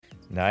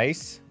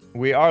Nice.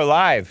 We are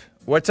live.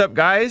 What's up,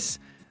 guys?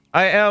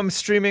 I am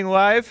streaming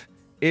live.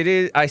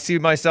 I see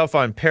myself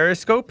on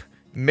Periscope,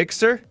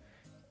 Mixer,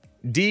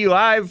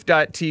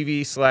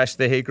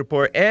 dlive.tv/The Hake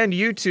Report, and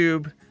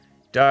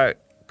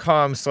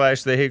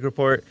youtube.com/The Hake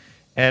Report.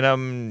 And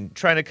I'm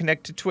trying to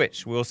connect to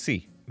Twitch. We'll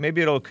see.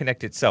 Maybe it'll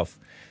connect itself.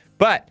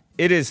 But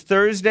it is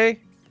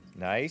Thursday.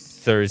 Nice.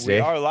 Thursday. We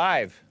are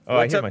live. Oh,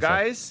 what's up,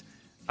 guys?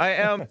 I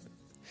am...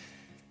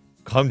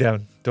 Calm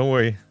down. Don't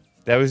worry.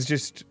 That was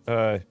just,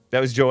 that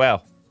was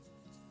Joel.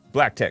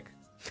 Black Tech.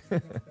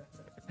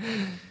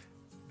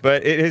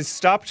 But it has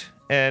stopped,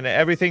 and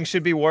everything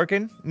should be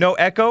working. No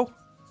echo.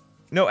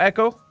 No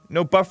echo.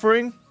 No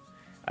buffering.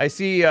 I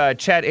see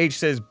Chat H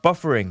says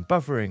buffering,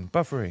 buffering,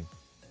 buffering.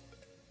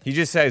 He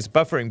just says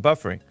buffering,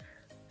 buffering.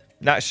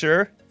 Not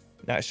sure.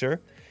 Not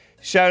sure.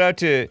 Shout out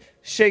to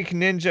Shake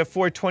Ninja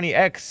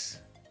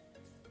 420X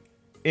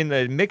in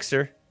the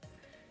Mixer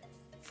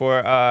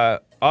for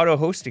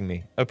auto-hosting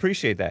me.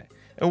 Appreciate that.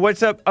 And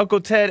what's up,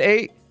 Uncle Ted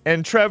 8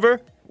 and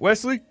Trevor,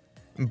 Wesley,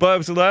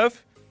 Bubs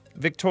Love,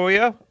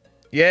 Victoria,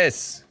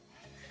 yes,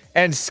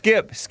 and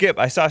Skip. Skip,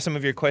 I saw some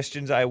of your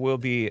questions. I will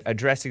be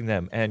addressing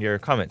them and your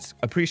comments.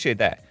 Appreciate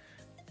that.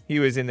 He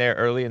was in there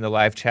early in the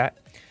live chat.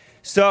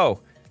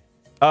 So,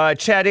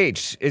 Chat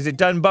H, is it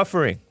done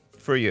buffering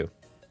for you?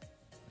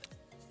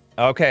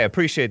 Okay,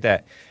 appreciate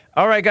that.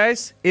 All right,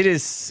 guys, it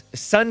is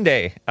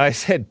Sunday. I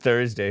said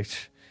Thursday.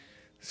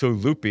 So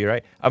loopy,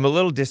 right? I'm a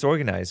little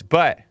disorganized,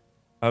 but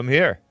I'm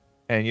here,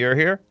 and you're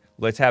here.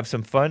 Let's have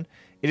some fun.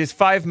 It is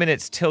 5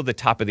 minutes till the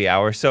top of the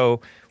hour, so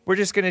we're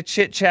just going to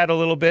chit-chat a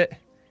little bit.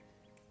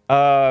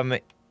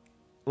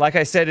 Like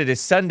I said, it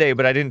is Sunday,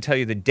 but I didn't tell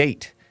you the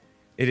date.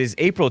 It is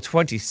April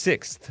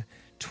 26th,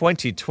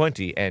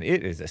 2020, and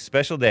it is a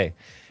special day.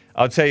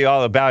 I'll tell you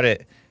all about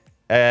it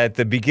at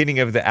the beginning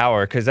of the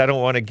hour, because I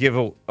don't want to give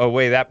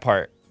away that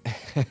part.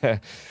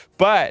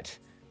 But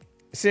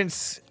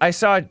since I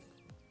saw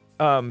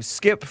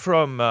Skip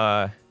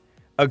from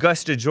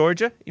Augusta,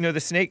 Georgia, you know the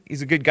snake?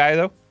 He's a good guy,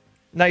 though.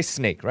 Nice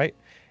snake, right?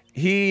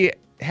 He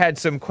had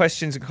some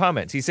questions and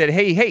comments. He said,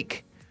 hey,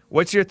 Hake,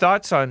 what's your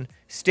thoughts on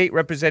State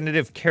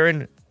Representative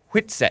Karen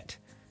Whitsett,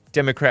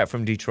 Democrat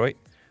from Detroit,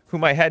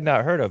 whom I had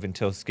not heard of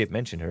until Skip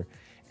mentioned her,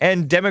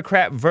 and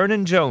Democrat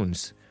Vernon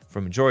Jones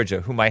from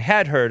Georgia, whom I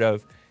had heard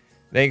of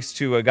thanks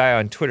to a guy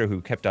on Twitter who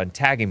kept on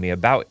tagging me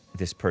about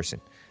this person.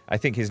 I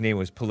think his name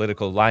was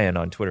Political Lion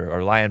on Twitter,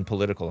 or Lion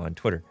Political on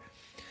Twitter.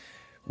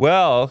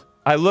 Well,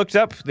 I looked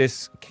up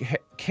this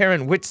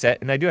Karen Whitsett,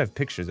 and I do have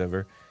pictures of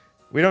her.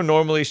 We don't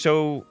normally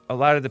show a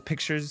lot of the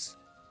pictures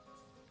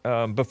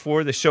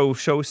before the show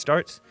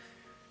starts,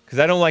 because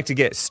I don't like to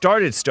get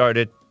started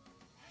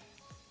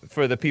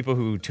for the people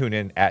who tune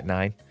in at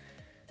 9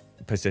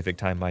 Pacific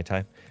time, my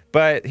time.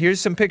 But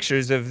here's some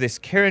pictures of this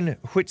Karen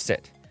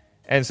Whitsett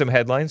and some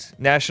headlines.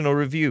 National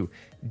Review: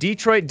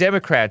 Detroit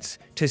Democrats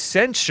to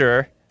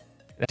censure...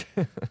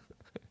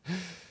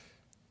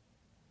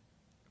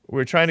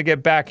 We're trying to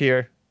get back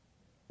here.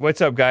 What's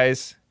up,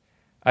 guys?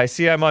 I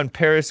see I'm on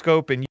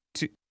Periscope and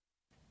YouTube.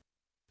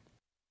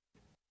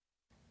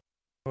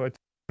 What's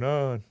going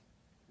on?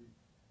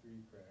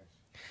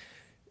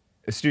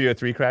 Studio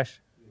 3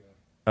 crash?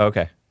 Yeah.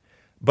 Okay.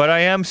 But I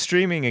am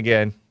streaming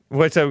again.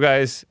 What's up,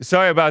 guys?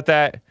 Sorry about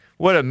that.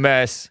 What a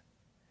mess.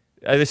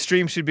 The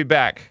stream should be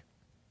back.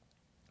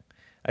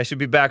 I should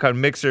be back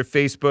on Mixer,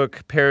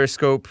 Facebook,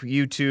 Periscope,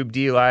 YouTube,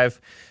 DLive.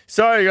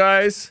 Sorry,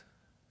 guys.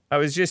 I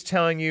was just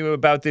telling you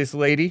about this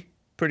lady,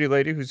 pretty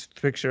lady, whose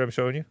picture I'm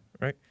showing you,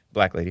 right?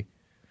 Black lady.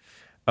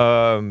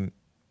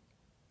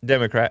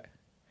 Democrat.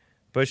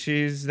 But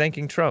she's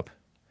thanking Trump.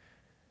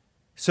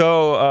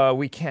 So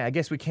I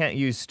guess we can't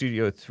use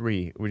Studio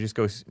 3. We just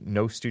go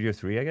no Studio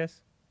 3, I guess?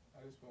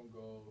 I just won't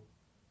go.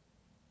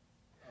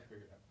 I'll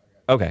figure it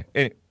out. Okay.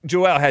 And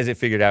Joel has it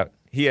figured out.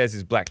 He has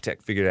his black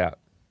tech figured out.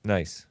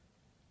 Nice.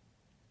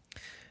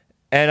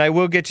 And I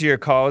will get to your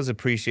calls.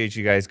 Appreciate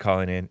you guys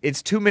calling in.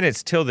 It's 2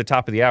 minutes till the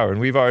top of the hour,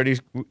 and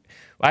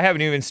I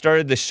haven't even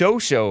started the show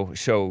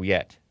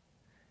yet.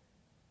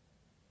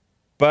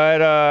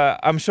 But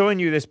I'm showing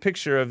you this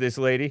picture of this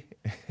lady.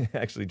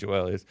 Actually,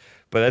 Joelle is,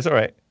 but that's all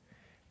right.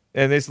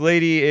 And this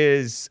lady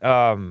is,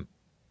 I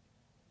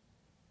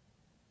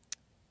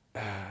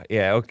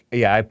thought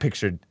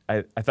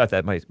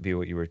that might be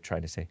what you were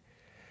trying to say.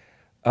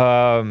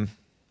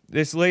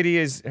 This lady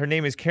her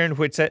name is Karen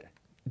Whitsett,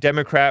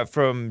 Democrat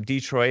from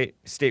Detroit,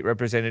 state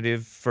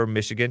representative for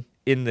Michigan,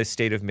 in the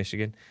state of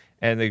Michigan.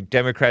 And the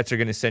Democrats are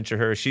going to censure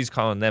her. She's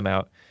calling them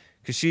out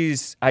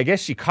because I guess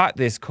she caught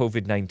this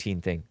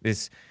COVID-19 thing.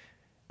 This,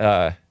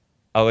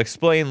 I'll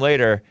explain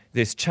later,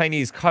 this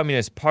Chinese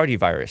Communist Party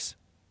virus.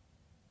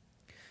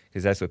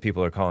 Because that's what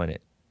people are calling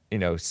it. You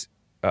know,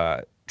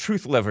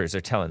 truth lovers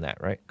are telling that,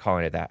 right?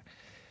 Calling it that.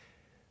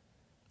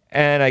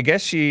 And I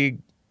guess she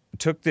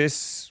took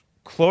this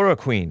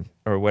chloroquine,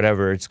 or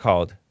whatever it's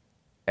called,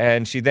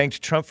 and she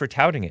thanked Trump for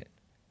touting it.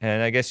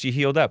 And I guess she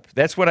healed up.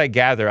 That's what I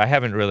gather. I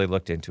haven't really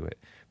looked into it.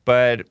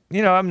 But,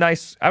 you know,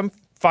 I'm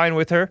fine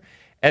with her.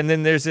 And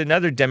then there's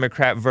another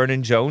Democrat,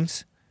 Vernon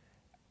Jones,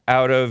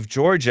 out of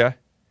Georgia,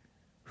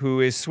 who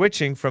is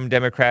switching from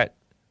Democrat,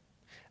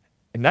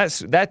 and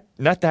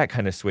not that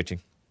kind of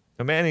switching.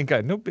 A man ain't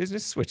got no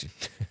business switching.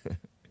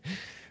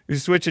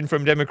 He's switching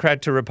from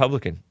Democrat to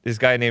Republican. This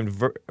guy named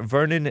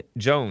Vernon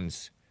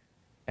Jones.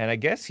 And I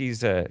guess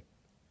he's I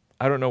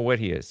don't know what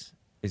he is.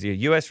 Is he a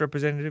U.S.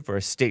 representative or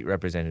a state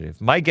representative?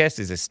 My guess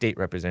is a state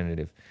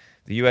representative.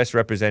 The U.S.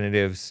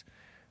 representatives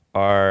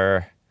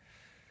are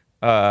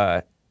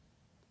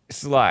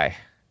sly.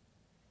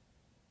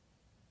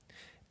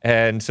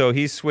 And so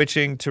he's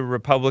switching to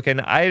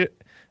Republican.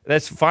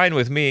 That's fine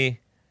with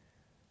me.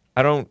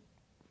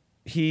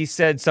 He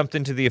said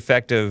something to the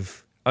effect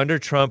of, under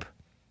Trump,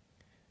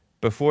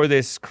 before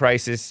this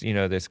crisis,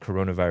 this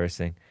coronavirus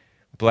thing,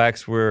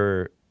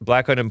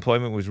 black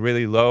unemployment was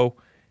really low.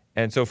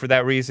 And so for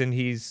that reason,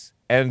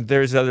 and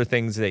there's other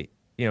things that,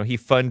 he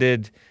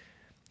funded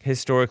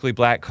historically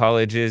black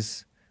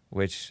colleges,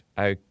 which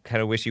I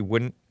kind of wish he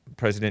wouldn't.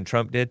 President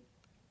Trump did.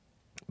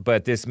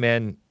 But this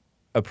man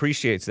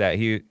appreciates that.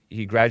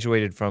 He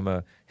graduated from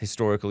a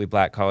historically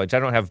black college. I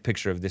don't have a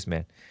picture of this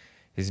man.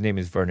 His name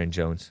is Vernon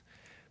Jones.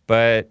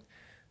 But a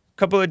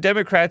couple of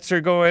Democrats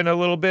are going a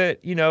little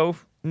bit,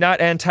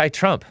 not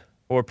anti-Trump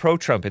or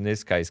pro-Trump in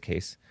this guy's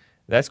case.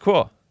 That's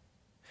cool.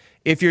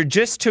 If you're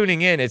just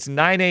tuning in, it's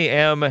 9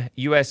 a.m.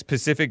 U.S.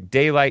 Pacific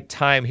Daylight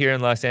Time here in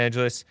Los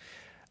Angeles.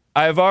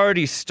 I've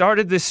already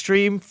started this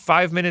stream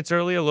 5 minutes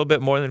early, a little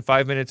bit more than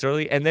 5 minutes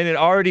early, and then it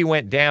already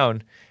went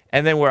down,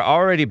 and then we're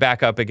already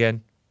back up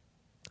again,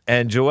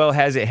 and Joel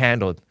has it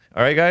handled.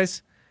 All right,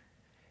 guys?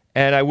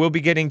 And I will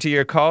be getting to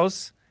your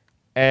calls,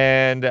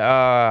 and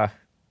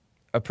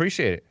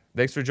appreciate it.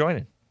 Thanks for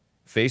joining.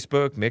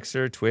 Facebook,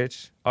 Mixer,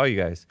 Twitch, all you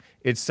guys.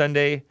 It's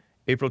Sunday,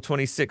 April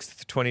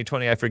 26th,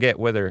 2020. I forget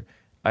whether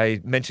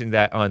I mentioned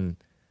that on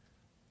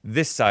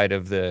this side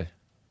of the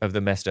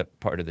messed up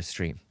part of the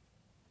stream.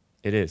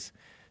 It is.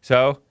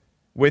 So,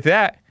 with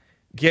that,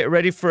 get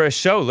ready for a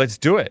show. Let's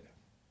do it.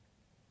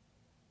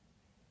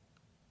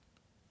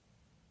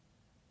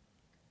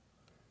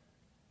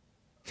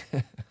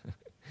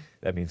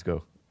 That means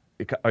go.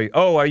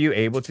 Are you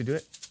able to do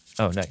it?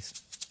 Oh, nice.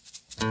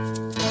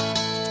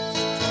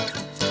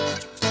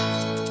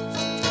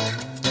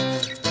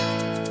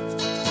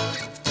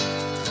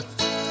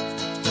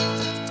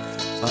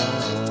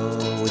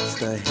 Oh, it's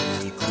the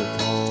Hake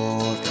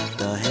Report,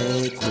 the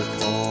Hake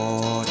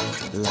Report,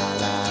 la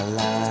la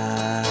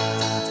la.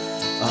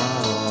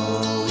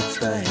 Oh, it's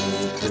the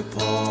Hake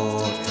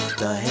Report,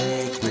 the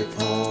Hake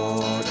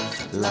Report,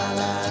 la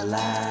la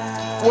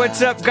la.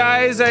 What's up,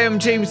 guys? I am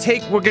James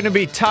Hake. We're going to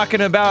be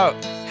talking about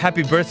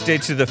happy birthday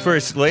to the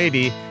First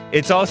Lady.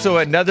 It's also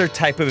another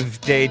type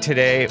of day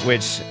today,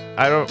 which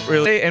I don't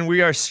really... And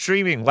we are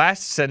streaming.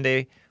 Last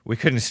Sunday, we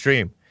couldn't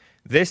stream.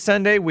 This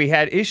Sunday, we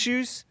had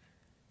issues,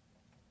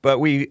 but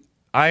we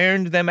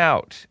ironed them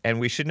out, and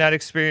we should not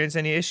experience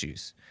any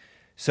issues.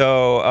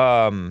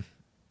 So,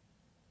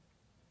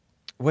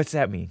 what's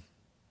that mean?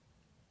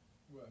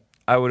 What?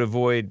 I would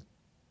avoid...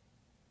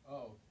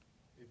 Oh,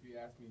 if you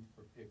asked me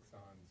for pics on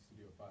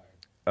Studio 5,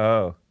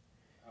 Oh,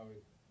 I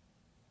would,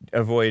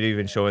 avoid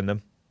even showing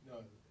them. no,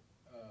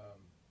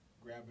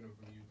 grabbing them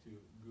from YouTube,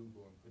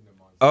 Google, and putting them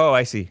on. Oh,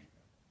 I see.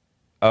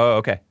 Oh,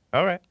 okay.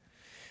 All right.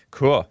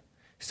 Cool.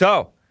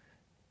 So,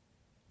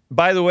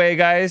 by the way,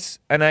 guys,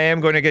 and I am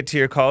going to get to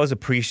your calls.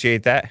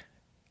 Appreciate that.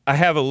 I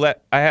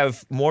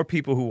have more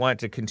people who want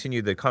to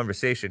continue the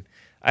conversation.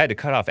 I had to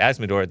cut off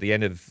Asmodor at the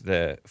end of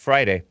the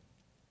Friday.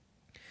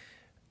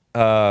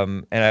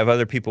 And I have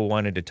other people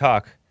wanted to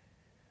talk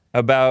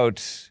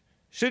about,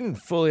 shouldn't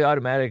fully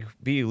automatic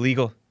be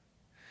legal?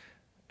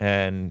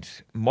 And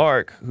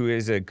Mark, who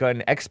is a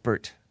gun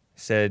expert,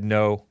 said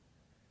no,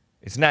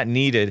 it's not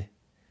needed.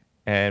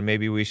 And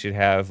maybe we should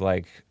have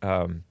like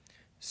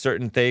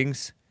certain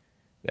things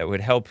that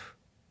would help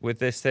with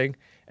this thing.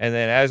 And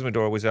then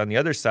Asmodor was on the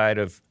other side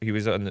he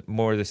was on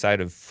more the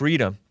side of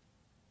freedom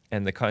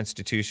and the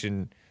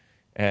Constitution,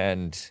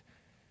 and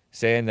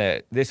saying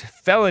that this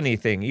felony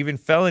thing, even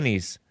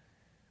felonies,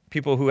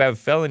 people who have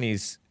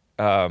felonies,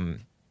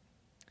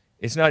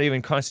 it's not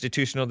even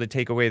constitutional to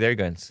take away their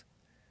guns.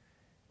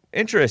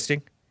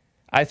 Interesting.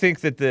 I think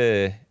that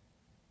the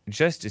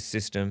justice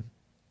system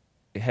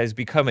has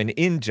become an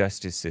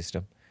injustice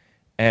system.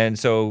 And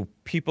so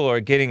people are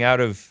getting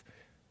out of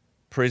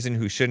prison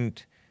who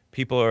shouldn't.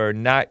 People are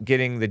not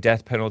getting the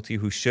death penalty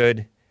who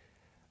should.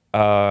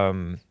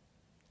 And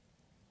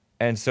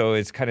so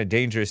it's kind of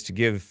dangerous to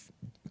give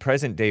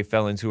present-day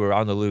felons who are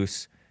on the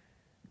loose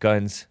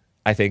guns,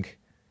 I think.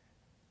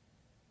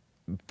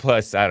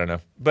 Plus, I don't know.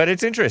 But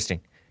it's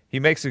interesting. He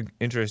makes an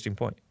interesting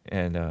point.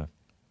 And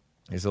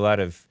there's a lot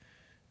of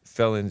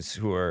felons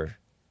who are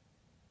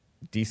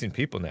decent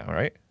people now,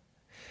 right?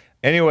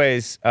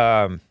 Anyways,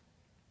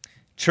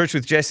 Church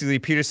with Jesse Lee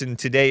Peterson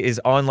today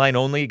is online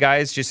only,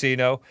 guys, just so you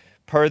know.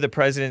 Per the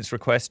president's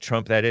request,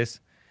 Trump, that is.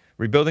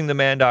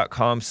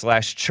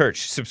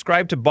 Rebuildingtheman.com/church.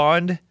 Subscribe to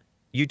Bond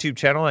YouTube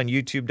channel on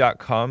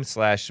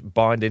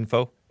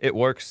youtube.com/bondinfo. It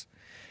works.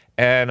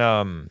 And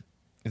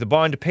the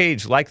Bond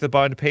page, like the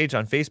Bond page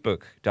on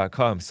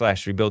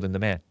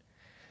Facebook.com/rebuildingtheman.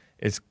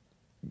 It's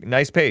a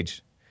nice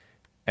page.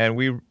 and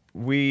we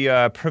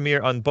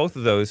premiere on both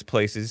of those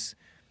places.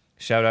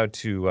 Shout out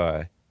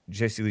to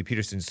Jesse Lee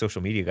Peterson's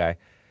social media guy.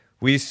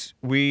 We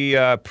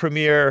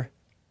premiere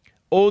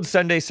old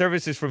Sunday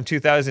services from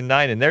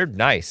 2009, and they're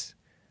nice.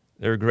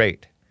 They're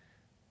great.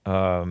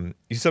 You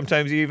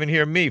sometimes even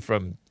hear me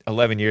from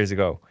 11 years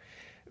ago.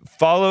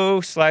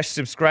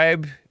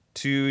 Follow/subscribe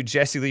to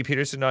Jesse Lee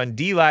Peterson on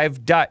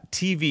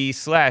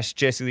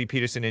dlive.tv/Jesse Lee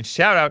Peterson, and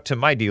shout out to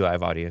my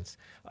DLive audience.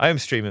 I am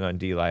streaming on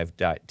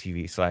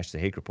dlive.tv/The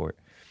Hake Report.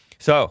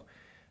 So,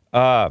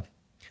 I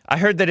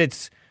heard that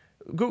it's...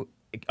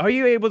 Are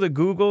you able to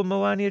Google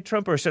Melania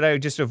Trump, or should I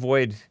just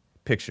avoid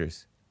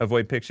pictures?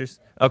 Avoid pictures?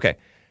 Okay.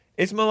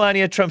 It's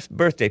Melania Trump's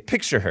birthday.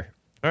 Picture her.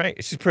 All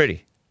right? She's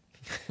pretty.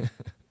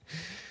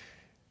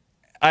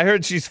 I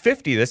heard she's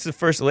 50. That's the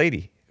first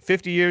lady.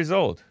 50 years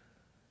old.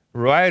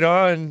 Right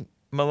on,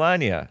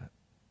 Melania.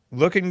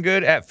 Looking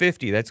good at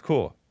 50. That's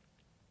cool.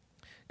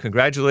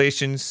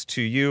 Congratulations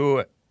to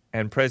you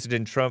and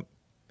President Trump.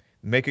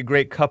 Make a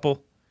great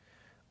couple.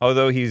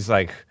 Although he's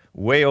like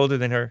way older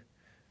than her.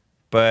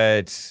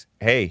 But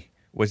hey,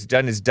 what's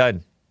done is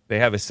done. They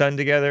have a son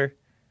together.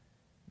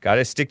 Got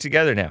to stick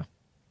together now.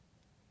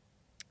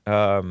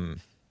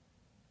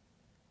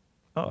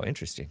 Oh,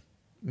 interesting.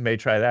 May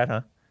try that,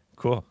 huh?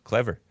 Cool.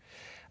 Clever.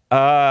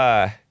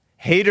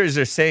 Haters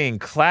are saying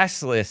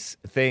classless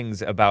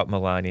things about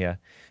Melania,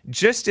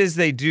 just as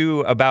they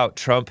do about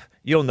Trump.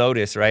 You'll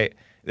notice, right?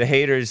 The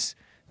haters,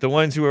 the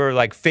ones who are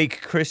like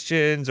fake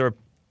Christians, or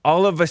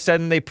all of a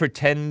sudden they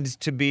pretend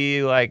to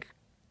be like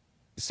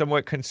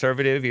somewhat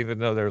conservative, even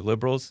though they're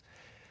liberals.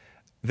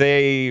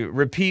 They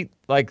repeat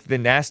like the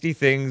nasty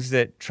things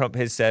that Trump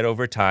has said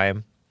over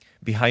time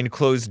behind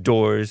closed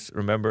doors.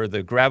 Remember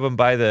the grab him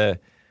by the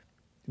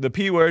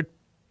P word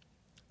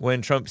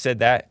when Trump said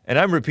that. And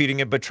I'm repeating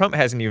it, but Trump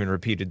hasn't even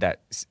repeated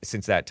that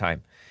since that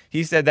time.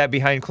 He said that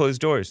behind closed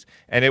doors,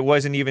 and it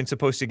wasn't even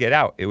supposed to get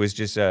out. It was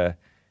just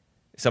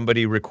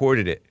somebody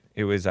recorded it.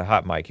 It was a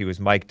hot mic. He was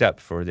mic'd up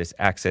for this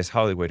Access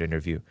Hollywood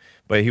interview,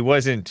 but he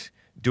wasn't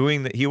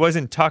doing that. He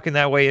wasn't talking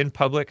that way in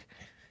public.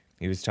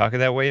 He was talking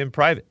that way in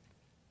private,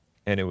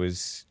 and it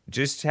was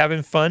just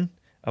having fun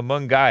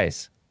among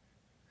guys.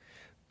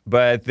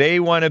 But they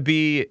want to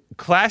be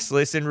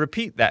classless and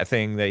repeat that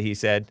thing that he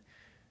said,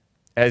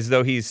 as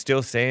though he's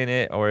still saying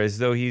it, or as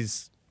though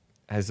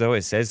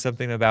it says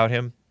something about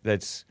him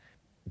that's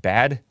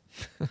bad.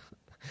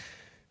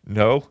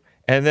 No.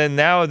 And then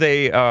now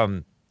they,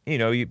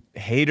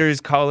 haters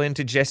call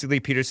into Jesse Lee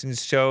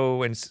Peterson's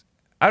show, and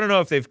I don't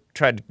know if they've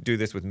tried to do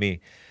this with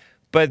me,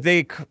 but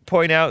they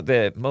point out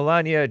that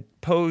Melania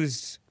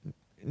posed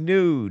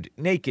nude,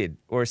 naked,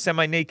 or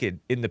semi-naked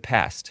in the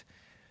past.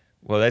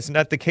 Well, that's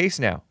not the case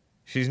now.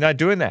 She's not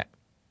doing that.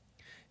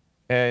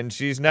 And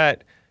she's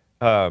not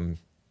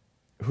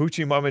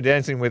hoochie mama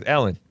dancing with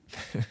Ellen.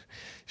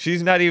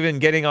 She's not even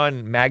getting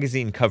on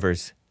magazine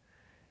covers.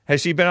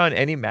 Has she been on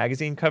any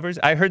magazine covers?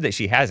 I heard that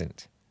she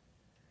hasn't.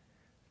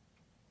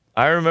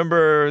 I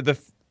remember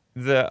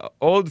the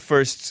old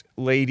first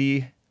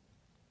lady,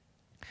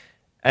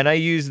 and I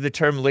use the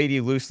term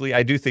lady loosely.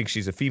 I do think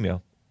she's a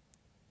female,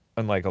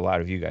 unlike a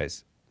lot of you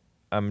guys.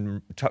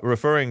 I'm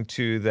referring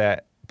to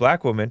that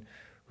black woman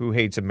who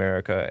hates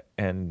America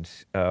and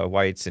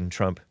whites and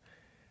Trump,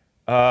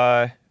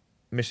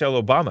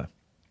 Michelle Obama.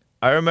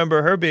 I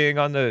remember her being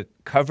on the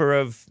cover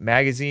of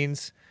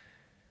magazines,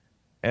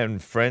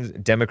 and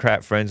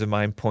Democrat friends of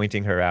mine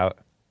pointing her out.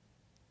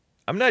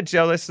 I'm not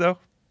jealous, though.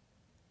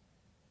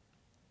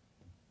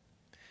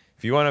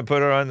 If you want to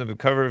put her on the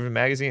cover of a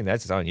magazine,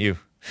 that's on you.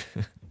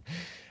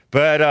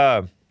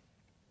 But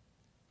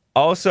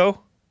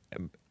also,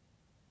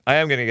 I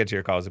am going to get to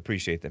your calls.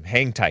 Appreciate them.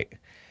 Hang tight.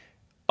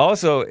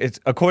 Also,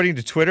 it's according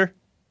to Twitter,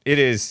 it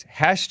is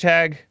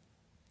hashtag.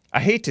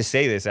 I hate to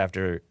say this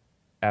after.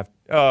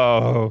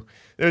 Oh,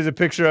 there's a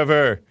picture of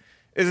her.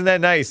 Isn't that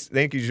nice?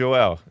 Thank you,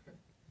 Joelle.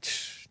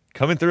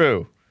 Coming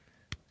through.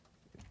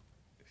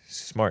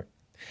 Smart.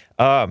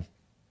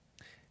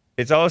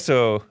 It's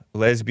also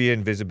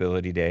Lesbian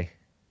Visibility Day.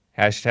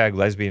 Hashtag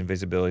Lesbian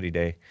Visibility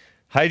Day.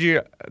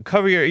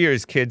 Cover your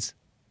ears, kids.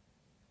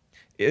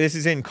 This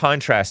is in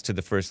contrast to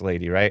the First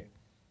Lady, right?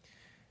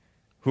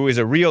 Who is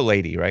a real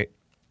lady, right?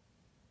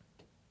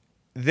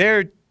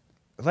 They're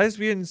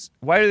lesbians.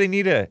 Why do they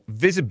need a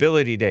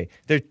visibility day?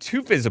 They're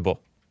too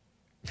visible.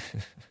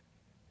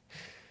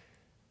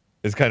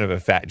 It's kind of a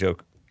fat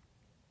joke.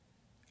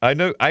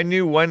 I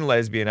knew one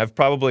lesbian. I've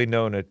probably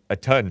known a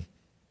ton.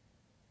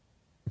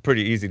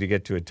 Pretty easy to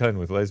get to a ton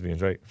with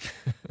lesbians, right?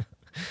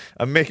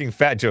 I'm making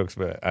fat jokes,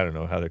 but I don't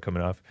know how they're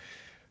coming off.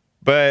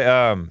 But,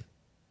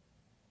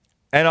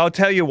 and I'll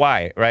tell you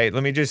why, right?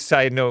 Let me just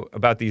side note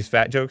about these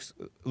fat jokes.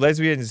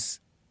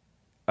 Lesbians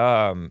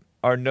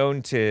are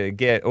known to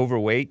get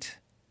overweight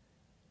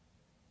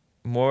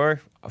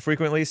more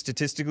frequently,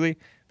 statistically,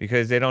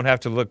 because they don't have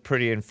to look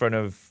pretty in front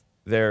of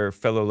their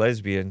fellow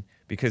lesbian,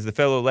 because the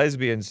fellow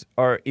lesbians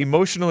are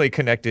emotionally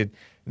connected,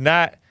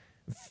 not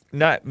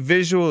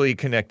visually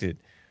connected.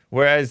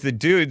 Whereas the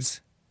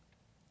dudes,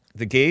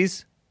 the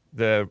gays,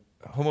 the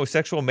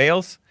homosexual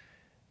males,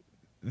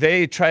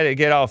 they try to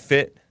get all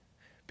fit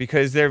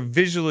because they're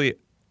visually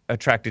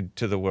attracted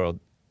to the world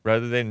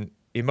rather than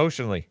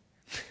emotionally.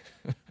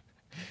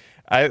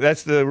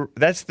 That's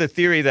the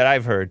theory that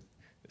I've heard.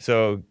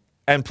 So,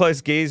 and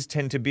plus gays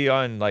tend to be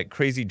on like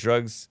crazy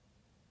drugs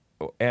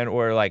and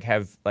or like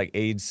have like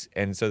AIDS,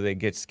 and so they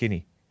get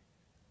skinny.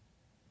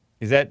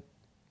 Is that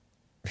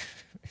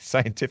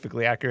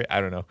scientifically accurate?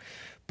 I don't know.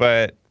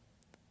 But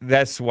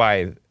that's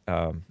why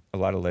a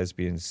lot of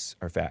lesbians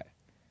are fat.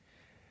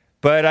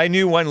 But I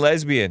knew one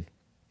lesbian.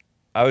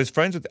 I was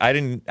friends with, I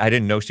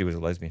didn't know she was a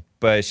lesbian,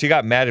 but she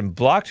got mad and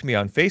blocked me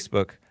on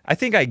Facebook. I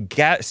think I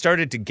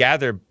started to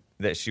gather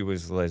that she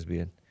was a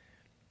lesbian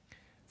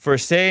for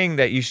saying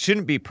that you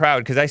shouldn't be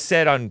proud. Because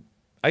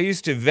I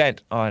used to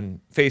vent on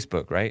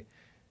Facebook, right?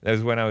 That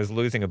was when I was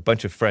losing a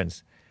bunch of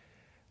friends.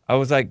 I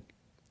was like,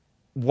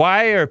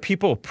 why are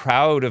people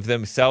proud of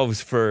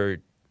themselves for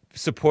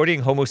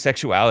supporting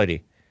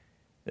homosexuality?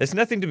 There's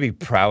nothing to be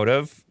proud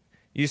of.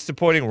 You're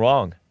supporting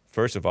wrong,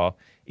 first of all.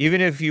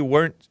 Even if you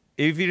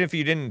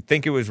didn't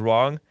think it was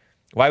wrong,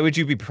 why would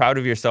you be proud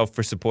of yourself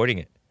for supporting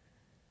it?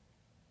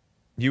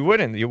 You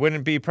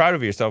wouldn't be proud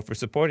of yourself for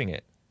supporting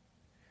it.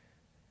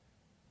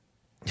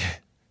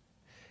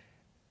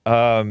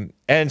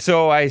 And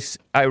so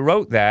I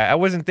wrote that. I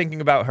wasn't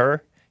thinking about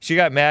her. She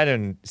got mad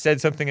and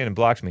said something and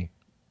blocked me.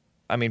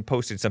 I mean,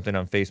 posted something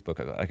on Facebook,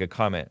 like a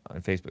comment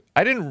on Facebook.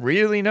 I didn't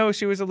really know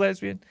she was a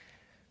lesbian.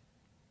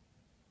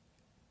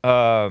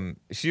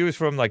 She was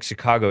from like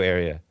Chicago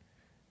area.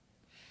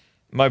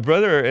 My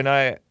brother and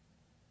I,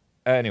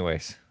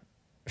 anyways,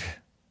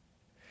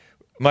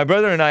 my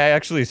brother and I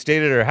actually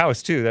stayed at her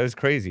house too. That was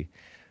crazy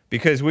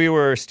because we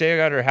were staying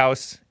at her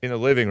house in the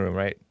living room,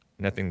 right?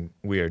 Nothing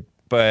weird.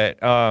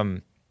 But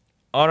on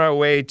our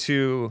way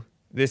to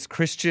this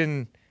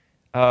Christian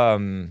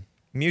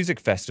music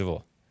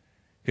festival,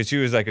 because she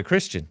was like a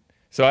Christian.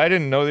 So I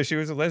didn't know that she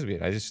was a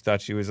lesbian. I just thought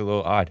she was a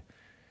little odd.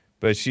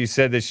 But she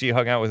said that she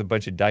hung out with a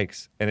bunch of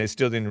dykes, and it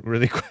still didn't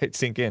really quite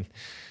sink in.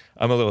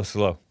 I'm a little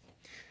slow.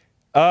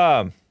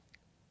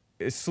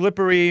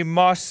 Slippery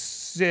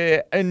Moss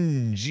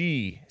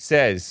NG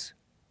says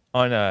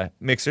on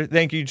Mixer,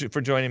 thank you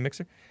for joining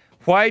Mixer.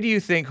 Why do you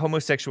think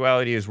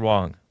homosexuality is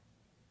wrong?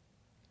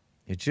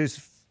 It just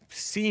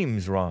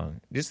seems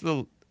wrong. Just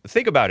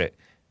think about it.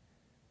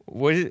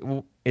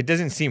 It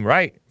doesn't seem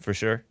right for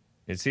sure.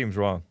 It seems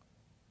wrong.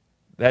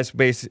 That's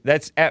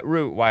at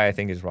root why I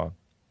think it's wrong.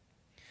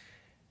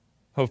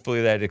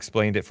 Hopefully that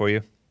explained it for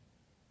you.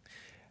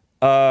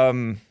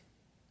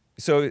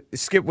 So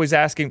Skip was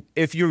asking,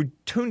 if you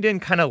tuned in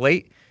kind of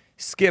late,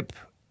 Skip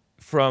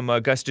from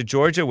Augusta,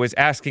 Georgia was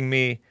asking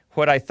me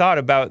what I thought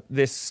about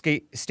this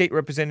state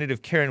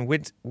representative Karen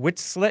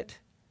Whitsett.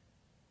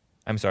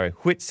 I'm sorry,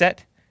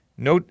 Whitsett.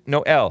 No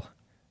L.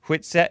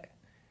 Whitsett,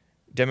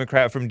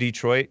 Democrat from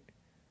Detroit,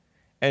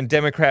 and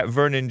Democrat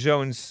Vernon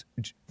Jones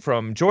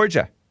from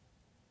Georgia.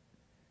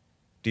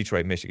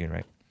 Detroit, Michigan,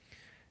 right?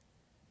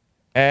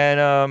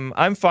 And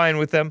I'm fine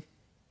with them.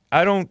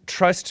 I don't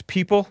trust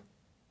people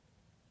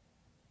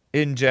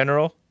in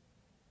general.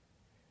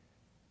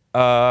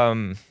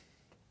 So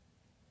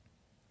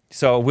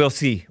we'll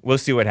see. We'll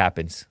see what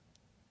happens,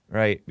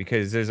 right?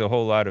 Because there's a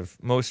whole lot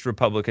of, most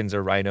Republicans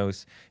are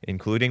rhinos,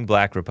 including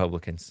black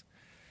Republicans.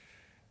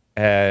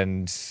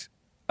 And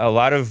a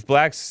lot of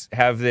blacks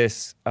have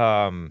this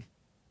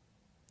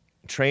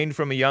trained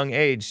from a young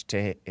age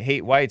to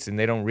hate whites, and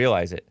they don't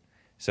realize it.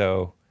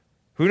 So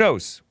who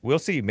knows? We'll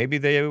see. Maybe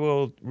they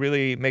will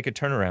really make a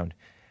turnaround.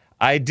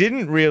 I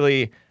didn't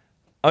really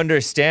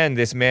understand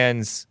this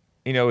man's,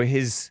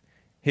 his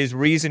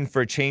reason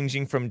for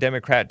changing from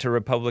Democrat to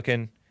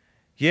Republican.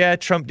 Yeah,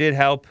 Trump did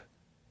help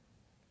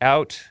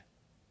out,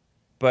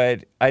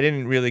 but I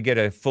didn't really get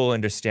a full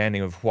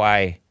understanding of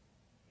why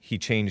he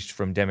changed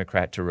from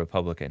Democrat to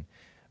Republican,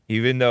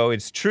 even though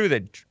it's true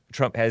that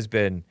Trump has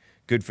been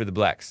good for the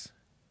blacks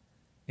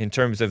in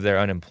terms of their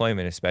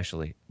unemployment,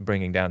 especially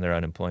bringing down their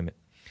unemployment.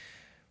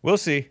 We'll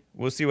see.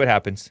 We'll see what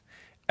happens.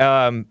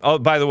 Oh,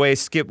 by the way,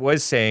 Skip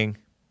was saying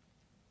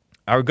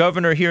our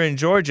governor here in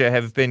Georgia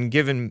has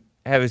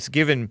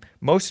given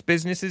most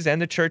businesses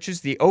and the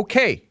churches the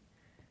okay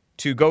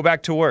to go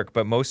back to work,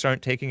 but most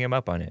aren't taking him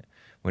up on it.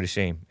 What a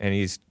shame. And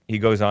he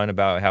goes on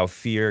about how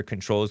fear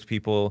controls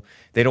people.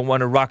 They don't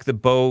want to rock the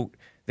boat.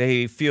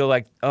 They feel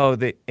like,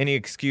 any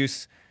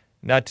excuse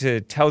not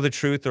to tell the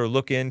truth or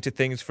look into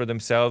things for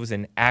themselves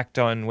and act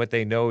on what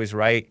they know is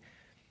right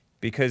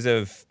because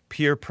of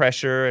peer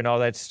pressure and all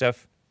that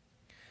stuff.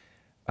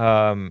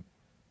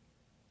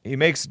 He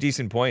makes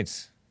decent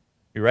points.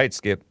 You're right,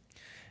 Skip.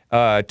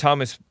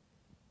 Thomas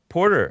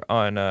Porter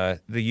on the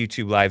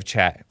YouTube live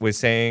chat was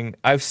saying,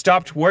 I've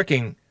stopped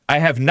working. I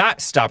have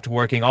not stopped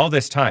working all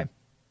this time.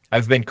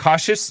 I've been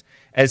cautious,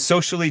 as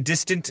socially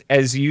distant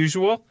as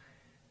usual,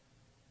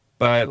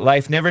 but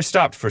life never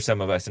stopped for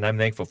some of us, and I'm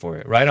thankful for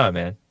it. Right on,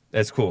 man.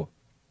 That's cool.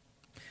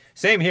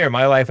 Same here.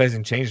 My life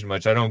hasn't changed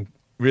much. I don't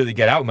really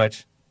get out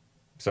much,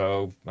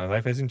 so my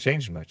life hasn't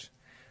changed much.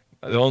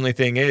 The only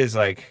thing is,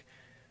 like,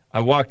 I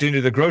walked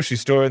into the grocery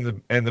store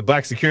and the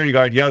black security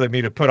guard yelled at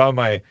me to put on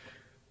my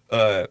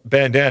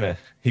bandana.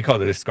 He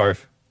called it a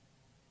scarf.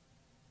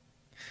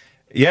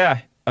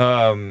 Yeah.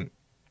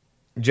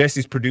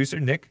 Jesse's producer,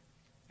 Nick,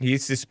 he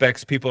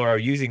suspects people are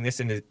using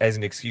this as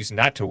an excuse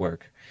not to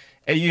work.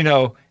 And you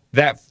know,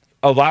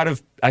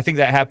 I think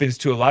that happens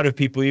to a lot of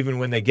people even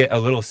when they get a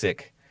little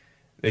sick.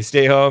 They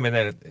stay home and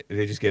then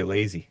they just get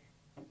lazy.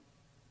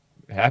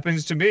 It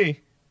happens to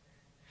me.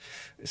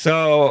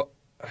 So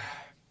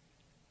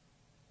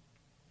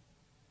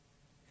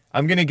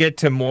I'm going to get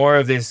to more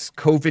of this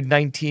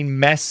COVID-19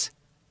 mess.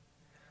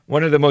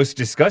 One of the most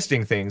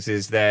disgusting things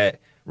is that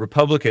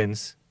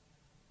Republicans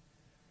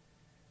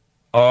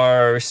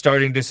are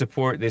starting to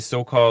support this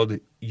so-called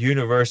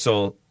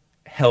universal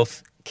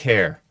health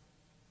care,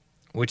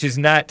 which is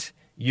not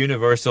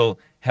universal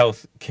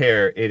health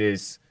care. It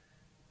is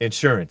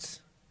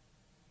insurance.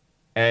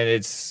 And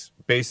it's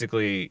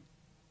basically,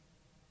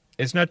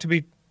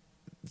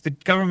 the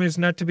government is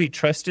not to be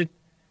trusted.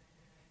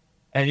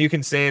 And you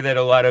can say that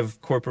a lot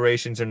of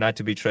corporations are not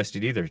to be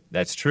trusted either.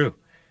 That's true.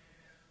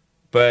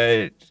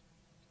 But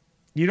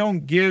you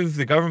don't give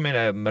the government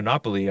a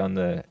monopoly on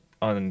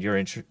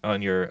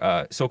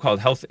your so-called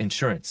health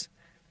insurance.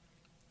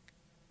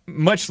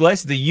 Much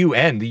less the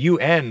UN. The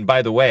UN,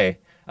 by the way,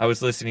 I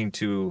was listening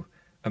to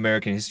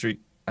American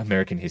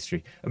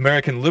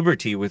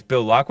Liberty with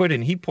Bill Lockwood,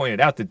 and he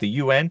pointed out that the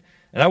UN,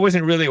 and I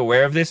wasn't really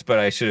aware of this, but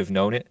I should have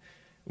known it.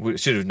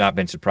 Should have not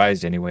been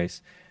surprised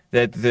anyways,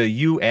 that the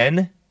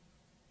UN,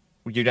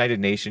 United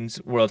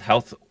Nations, World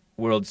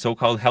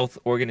so-called Health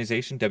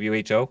Organization,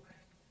 WHO,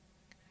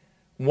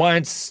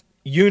 wants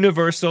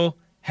universal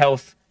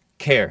health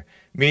care,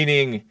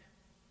 meaning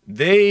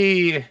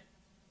they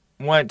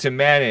want to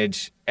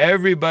manage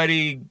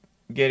everybody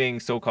getting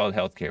so-called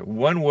health care.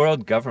 One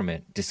world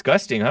government.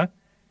 Disgusting, huh?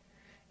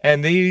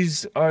 And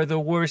these are the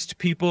worst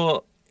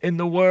people in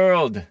the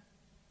world.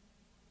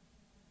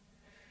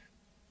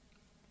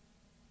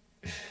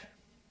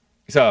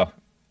 So,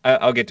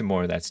 I'll get to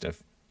more of that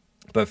stuff.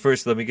 But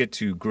first, let me get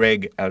to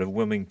Greg out of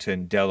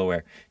Wilmington,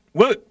 Delaware.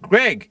 Well,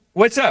 Greg,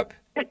 what's up?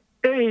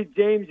 Hey,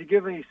 James, you're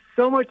giving me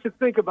so much to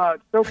think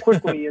about so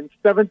quickly in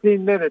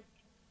 17 minutes.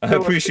 I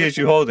appreciate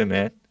you holding,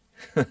 man.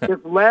 If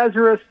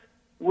Lazarus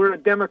were a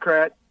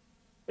Democrat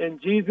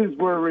and Jesus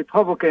were a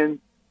Republican,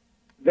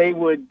 they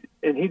would,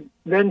 and he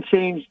then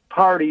changed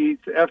parties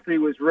after he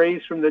was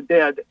raised from the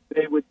dead,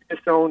 they would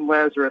disown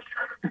Lazarus.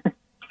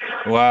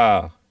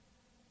 Wow.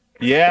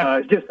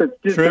 Yeah. Just a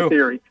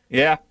theory.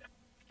 Yeah.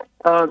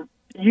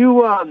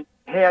 You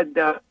had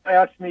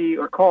asked me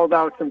or called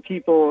out some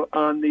people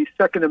on the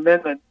Second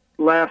Amendment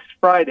last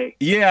Friday.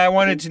 Yeah, I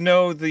wanted to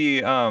know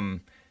the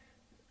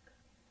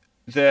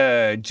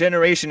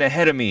generation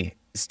ahead of me's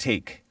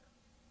take.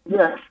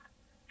 Yes.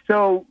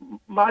 So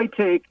my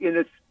take, and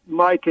it's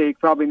my take,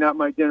 probably not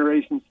my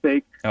generation's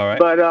take. All right.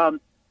 But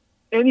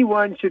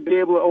anyone should be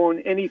able to own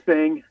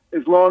anything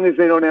as long as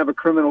they don't have a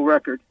criminal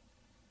record.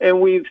 And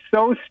we've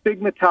so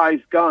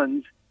stigmatized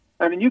guns.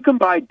 I mean, you can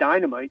buy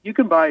dynamite. You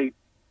can buy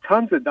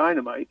tons of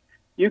dynamite.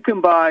 You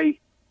can buy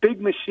big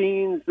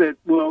machines that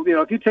will,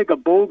 if you take a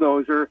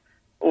bulldozer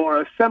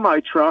or a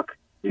semi-truck,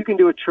 you can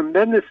do a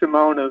tremendous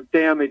amount of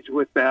damage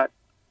with that.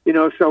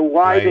 So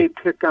why Right. they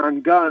pick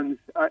on guns,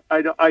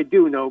 I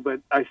do know, but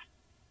I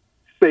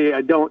say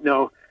I don't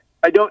know.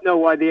 I don't know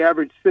why the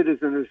average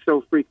citizen is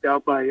so freaked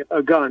out by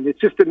a gun. It's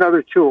just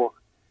another tool.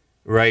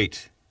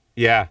 Right.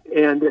 Yeah.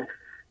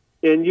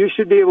 And you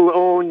should be able to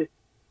own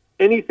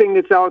anything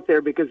that's out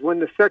there, because when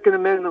the Second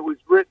Amendment was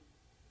written,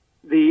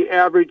 the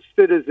average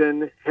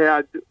citizen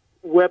had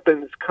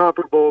weapons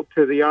comparable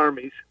to the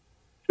armies.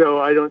 So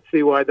I don't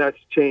see why that's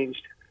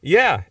changed.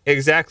 Yeah,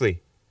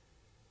 exactly.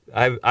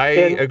 I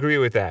agree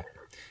with that.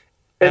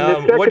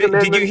 And the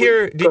Second Did you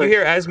hear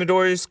Amendment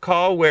Asmodor's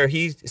call where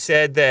he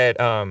said that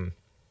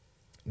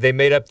they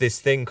made up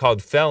this thing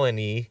called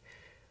felony,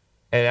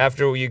 and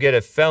after you get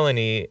a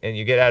felony and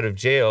you get out of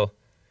jail,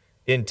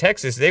 in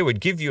Texas they would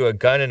give you a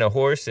gun and a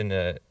horse and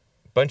a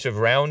bunch of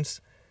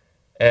rounds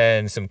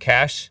and some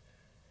cash.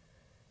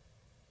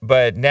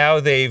 But now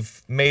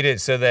they've made it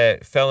so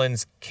that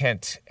felons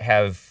can't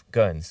have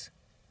guns.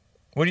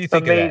 What do you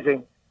think of that?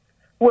 Amazing.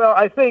 Well,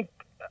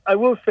 I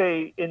will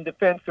say in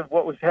defense of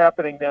what was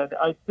happening then,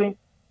 I think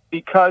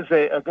because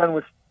a gun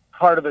was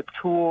part of a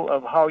tool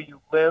of how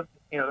you lived,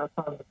 that's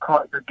how you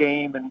caught your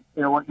game and,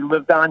 what you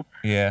lived on.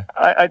 Yeah.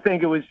 I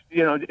think it was,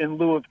 in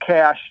lieu of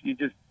cash, you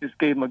just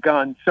gave them a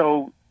gun.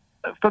 So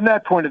from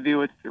that point of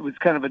view, it was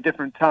kind of a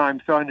different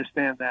time. So I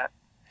understand that.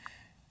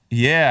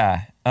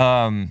 Yeah.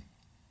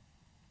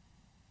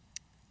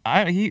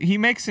 He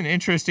makes an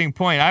interesting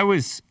point.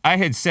 I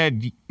had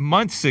said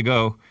months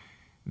ago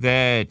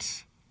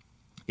that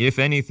if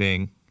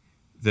anything,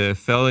 the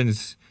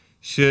felons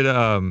should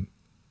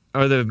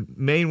are the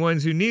main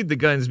ones who need the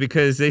guns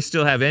because they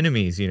still have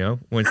enemies,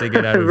 once they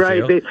get out of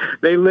right. jail.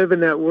 They live in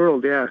that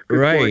world, yeah. Good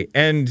right. point.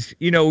 And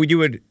you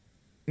would,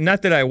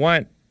 not that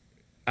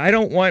I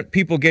don't want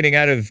people getting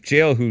out of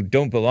jail who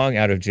don't belong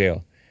out of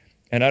jail.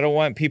 And I don't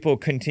want people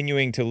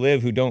continuing to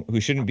live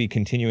who shouldn't be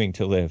continuing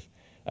to live.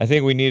 I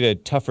think we need a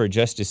tougher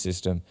justice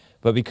system.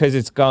 But because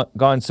it's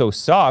gone so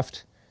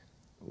soft,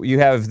 you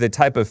have the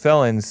type of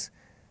felons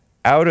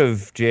out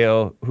of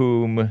jail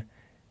whom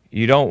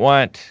you don't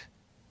want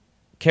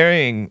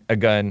carrying a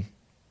gun,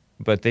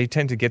 but they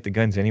tend to get the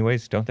guns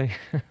anyways, don't they?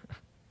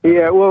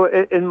 Yeah, well,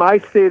 in my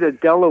state of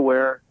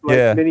Delaware,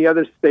 like many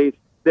other states,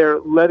 they're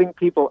letting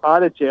people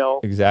out of jail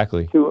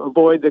Exactly. to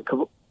avoid the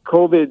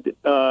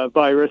COVID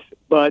virus.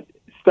 But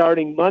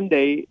starting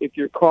Monday, if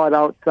you're caught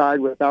outside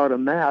without a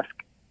mask,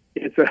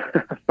 it's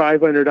a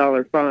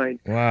 $500 fine,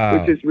 Wow.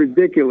 which is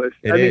ridiculous.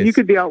 It I mean, is. you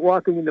could be out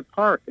walking in the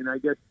park, and I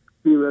guess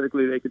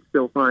theoretically they could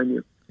still find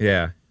you.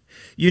 Yeah.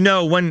 You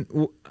know, when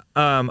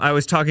I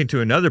was talking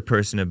to another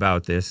person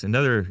about this,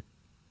 another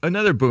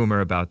boomer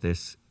about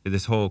this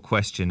whole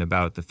question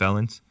about the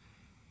felons,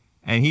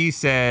 and he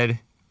said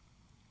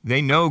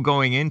they know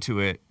going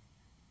into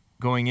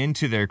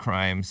their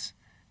crimes,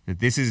 that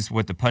this is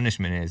what the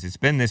punishment is. It's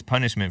been this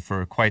punishment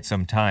for quite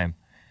some time,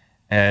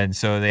 and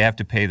so they have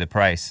to pay the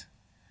price,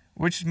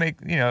 which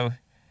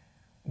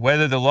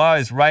whether the law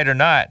is right or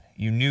not,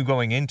 you knew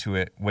going into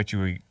it that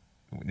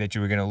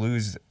you were going to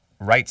lose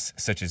rights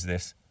such as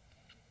this.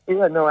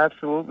 Yeah, no,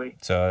 absolutely.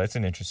 So that's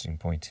an interesting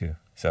point too.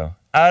 So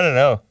I don't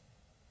know,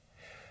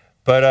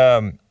 but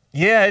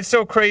yeah, it's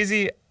so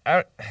crazy.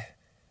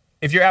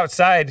 If you're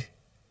outside,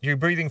 you're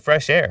breathing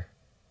fresh air.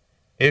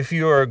 If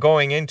you're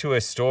going into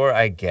a store,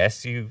 I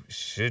guess you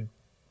should.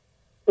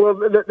 Well,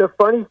 the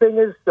funny thing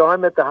is, so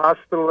I'm at the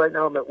hospital right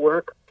now. I'm at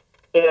work,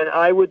 and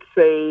I would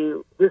say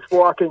just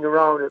walking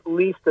around, at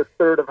least a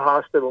third of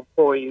hospital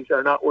employees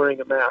are not wearing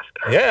a mask.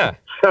 Yeah.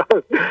 So,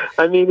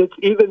 I mean, it's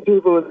even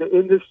people in the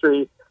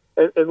industry,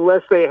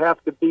 unless they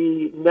have to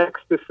be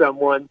next to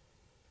someone,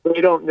 they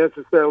don't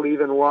necessarily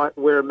even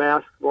wear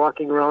masks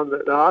walking around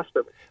the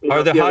hospital.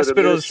 Are the hospitals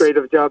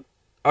administrative job?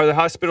 Are the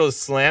hospitals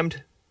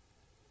slammed?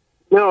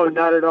 No,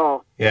 not at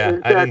all. Yeah,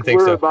 in fact, I didn't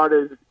think we're so. about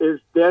as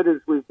dead as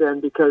we've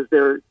been because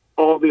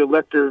all the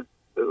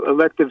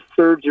elective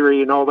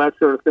surgery and all that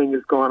sort of thing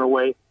has gone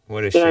away.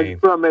 What a shame.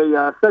 And from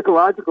a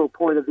psychological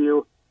point of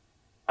view,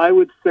 I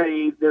would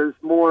say there's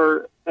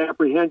more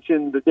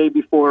apprehension the day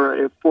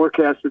before a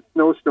forecasted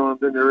snowstorm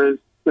than there is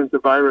since the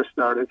virus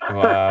started.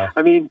 Wow.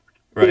 I mean,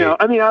 Right.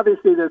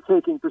 Obviously they're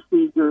taking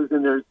procedures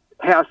and there's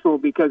hassle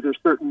because there's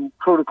certain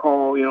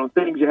protocol,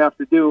 things you have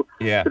to do.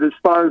 Yeah. But as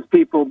far as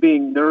people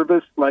being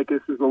nervous, like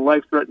this is a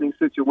life-threatening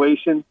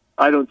situation,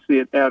 I don't see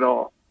it at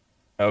all.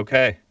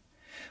 Okay.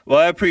 Well,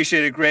 I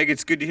appreciate it, Greg.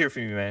 It's good to hear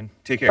from you, man.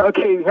 Take care.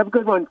 Okay, have a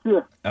good one. See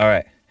ya. All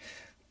right.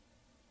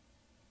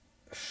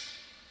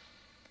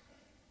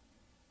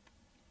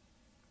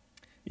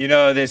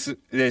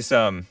 This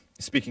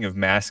speaking of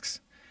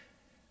masks,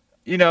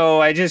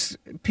 I just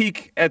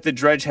peek at the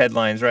Drudge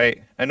headlines,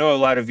 right? I know a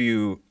lot of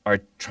you are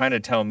trying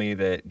to tell me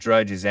that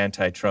Drudge is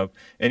anti-Trump,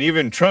 and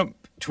even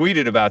Trump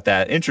tweeted about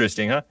that.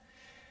 Interesting, huh?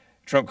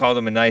 Trump called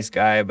him a nice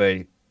guy,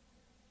 but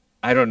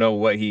I don't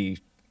know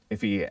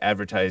if he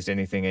advertised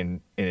anything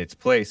in its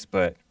place,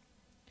 but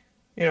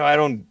I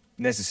don't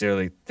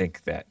necessarily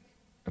think that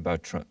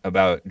about Trump,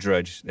 about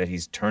Drudge, that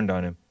he's turned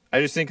on him. I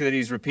just think that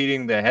he's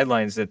repeating the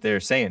headlines that they're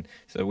saying,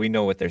 so we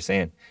know what they're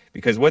saying.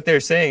 Because what they're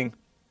saying,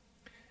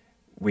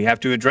 we have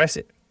to address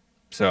it.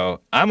 So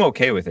I'm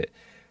okay with it,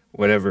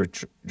 whatever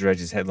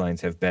Drudge's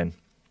headlines have been.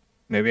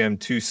 Maybe I'm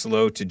too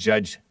slow to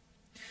judge.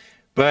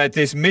 But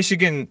this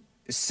Michigan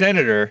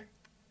senator,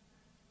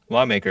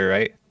 lawmaker,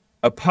 right,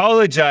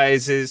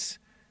 apologizes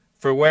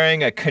for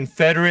wearing a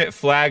Confederate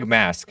flag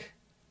mask.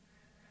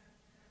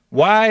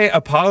 Why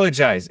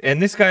apologize?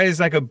 And this guy is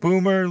like a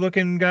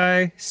boomer-looking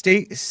guy.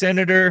 State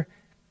Senator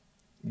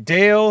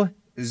Dale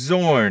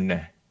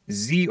Zorn,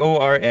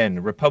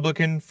 Z-O-R-N,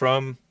 Republican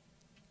from,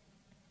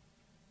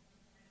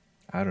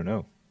 I don't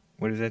know.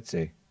 What does that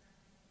say?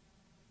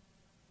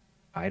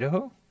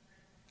 Idaho?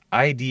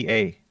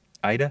 I-D-A.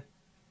 Ida?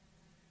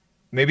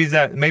 Maybe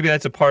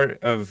that's a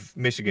part of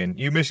Michigan.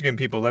 You Michigan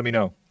people, let me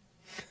know.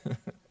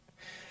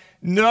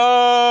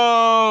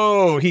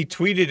 No! He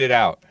tweeted it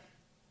out.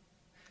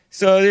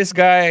 So this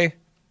guy,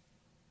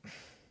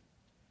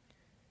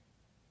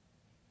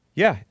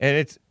 yeah, and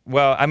it's,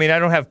 well, I mean, I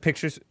don't have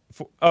pictures.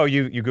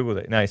 You Googled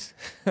it. Nice.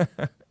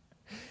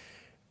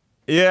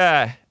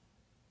 Yeah.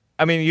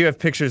 I mean, you have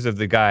pictures of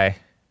the guy.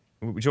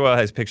 Joel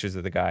has pictures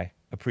of the guy.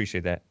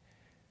 Appreciate that.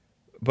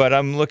 But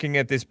I'm looking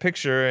at this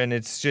picture, and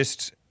it's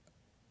just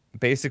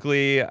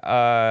basically,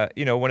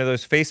 one of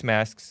those face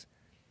masks.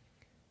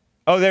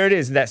 Oh, there it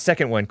is, that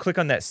second one. Click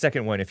on that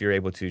second one if you're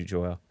able to,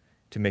 Joel,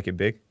 to make it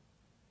big.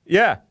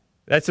 Yeah.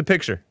 That's a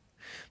picture.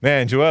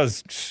 Man,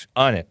 Joel's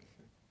on it.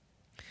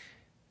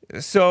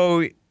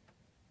 So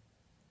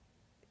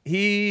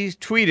he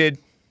tweeted,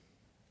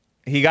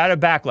 he got a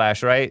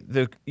backlash, right?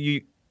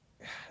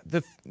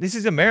 This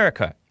is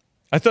America.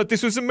 I thought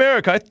this was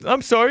America.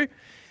 I'm sorry.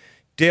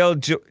 Dale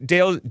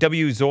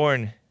W.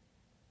 Zorn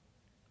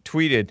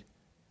tweeted,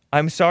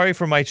 I'm sorry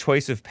for my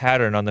choice of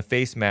pattern on the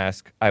face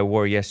mask I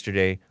wore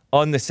yesterday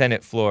on the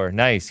Senate floor.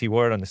 Nice, he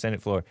wore it on the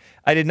Senate floor.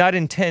 I did not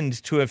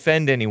intend to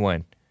offend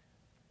anyone.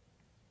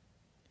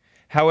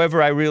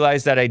 However, I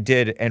realized that I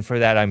did, and for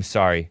that, I'm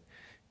sorry.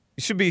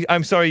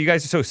 I'm sorry you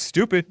guys are so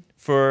stupid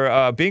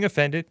for being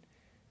offended.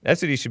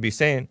 That's what he should be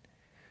saying.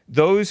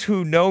 Those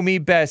who know me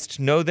best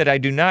know that I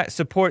do not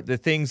support the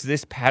things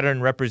this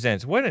pattern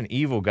represents. What an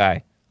evil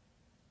guy.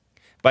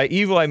 By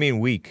evil, I mean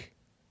weak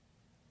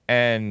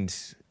and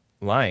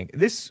lying.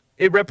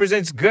 It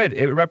represents good.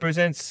 It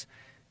represents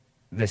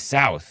the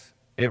South.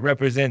 It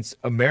represents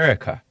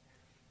America.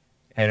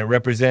 And it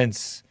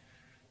represents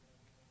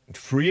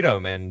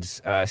freedom and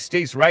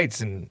states'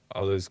 rights and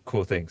all those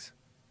cool things.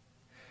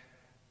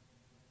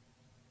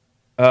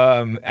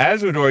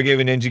 Azwador gave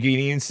an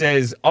Njigini and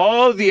says,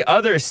 all the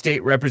other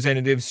state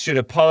representatives should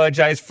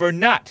apologize for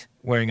not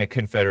wearing a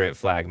Confederate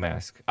flag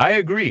mask. I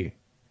agree.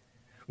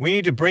 We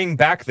need to bring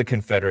back the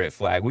Confederate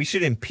flag. We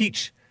should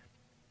impeach,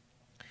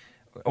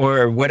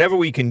 or whatever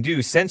we can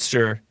do,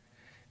 censor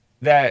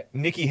that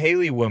Nikki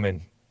Haley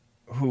woman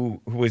who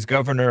was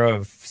governor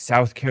of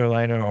South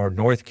Carolina or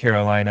North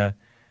Carolina,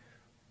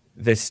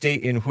 the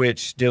state in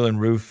which Dylan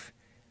Roof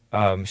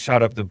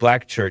shot up the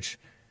black church.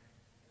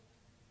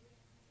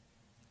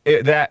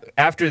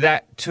 After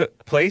that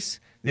took place,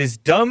 this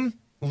dumb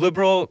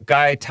liberal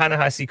guy,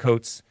 Ta-Nehisi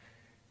Coates,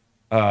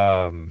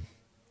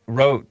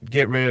 wrote,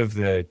 get rid of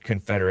the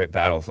Confederate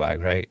battle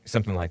flag, right?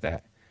 Something like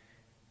that.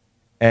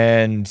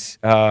 And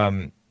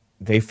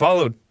they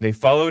followed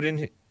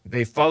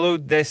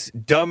this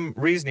dumb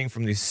reasoning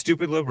from these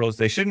stupid liberals.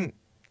 They shouldn't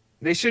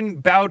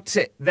bow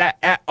to that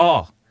at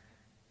all.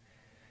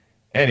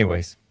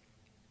 Anyways,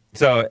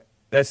 so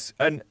that's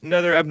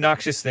another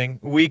obnoxious thing.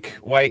 Weak,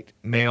 white,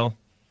 male.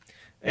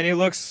 And he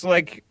looks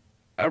like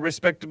a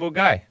respectable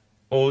guy.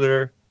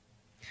 Older,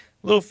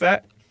 a little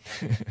fat,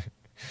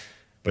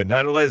 but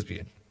not a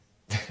lesbian.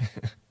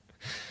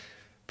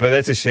 But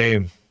that's a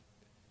shame.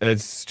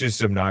 It's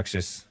just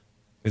obnoxious.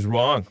 It's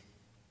wrong.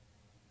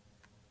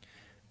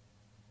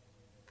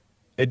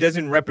 It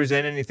doesn't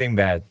represent anything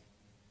bad,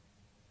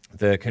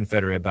 the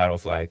Confederate battle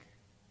flag.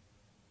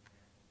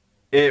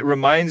 It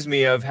reminds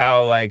me of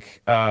how,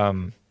 like,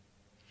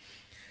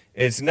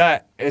 it's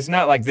not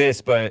like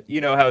this, but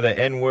you know how the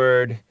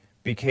N-word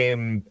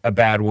became a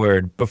bad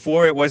word.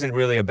 Before, it wasn't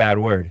really a bad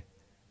word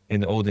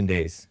in the olden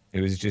days.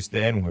 It was just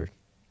the N-word.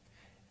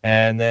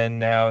 And then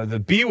now the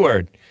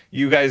B-word.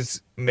 You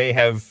guys may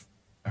have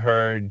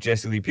heard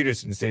Jesse Lee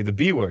Peterson say the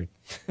B-word.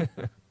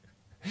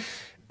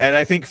 And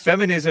I think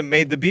feminism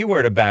made the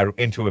B-word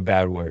into a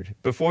bad word.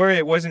 Before,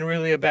 it wasn't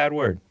really a bad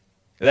word.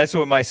 That's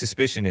what my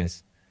suspicion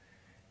is.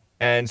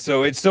 And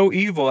so it's so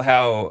evil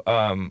how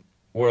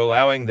we're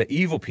allowing the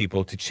evil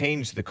people to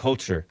change the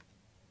culture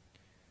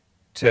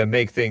to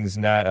make things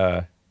not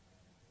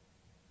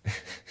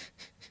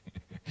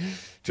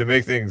to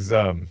make things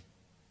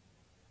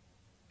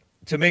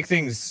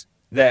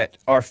that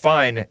are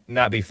fine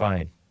not be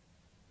fine.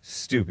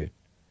 Stupid.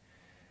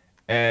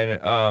 And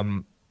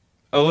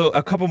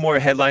a couple more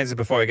headlines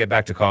before I get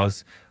back to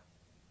calls.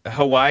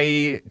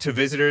 Hawaii to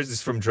visitors, this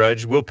is from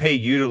Drudge, will pay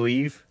you to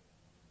leave.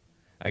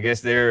 I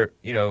guess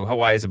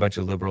Hawaii is a bunch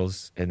of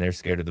liberals and they're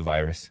scared of the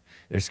virus.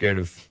 They're scared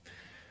of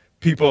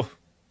people.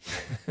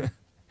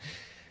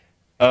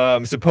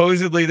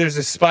 Supposedly there's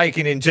a spike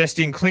in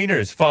ingesting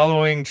cleaners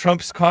following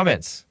Trump's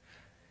comments.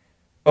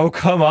 Oh,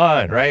 come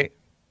on, right?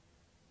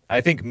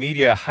 I think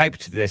media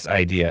hyped this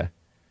idea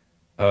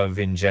of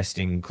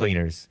ingesting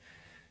cleaners.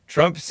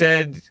 Trump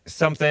said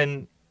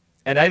something,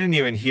 and I didn't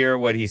even hear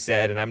what he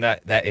said, and I'm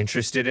not that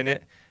interested in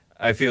it.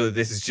 I feel that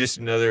this is just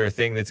another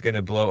thing that's going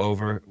to blow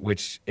over,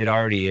 which it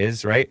already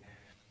is, right?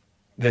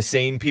 The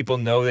sane people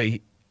know that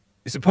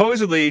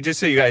supposedly, just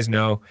so you guys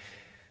know,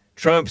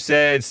 Trump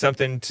said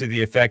something to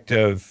the effect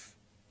of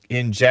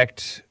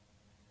inject,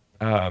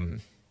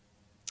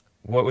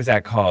 what was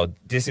that called?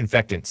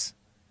 Disinfectants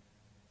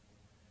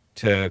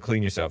to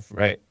clean yourself,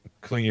 right?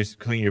 Clean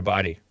your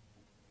body.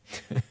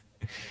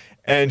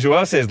 And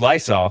Joel says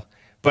Lysol,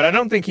 but I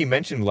don't think he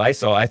mentioned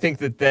Lysol. I think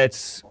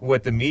that's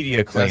what the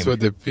media claimed. That's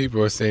what the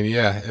people are saying,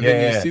 yeah. And yeah,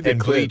 then you see the and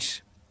clip.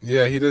 bleach.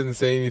 Yeah, he doesn't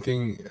say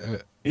anything.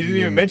 He didn't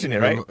even mention it,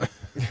 right?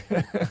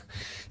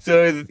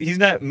 So he's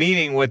not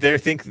meaning what they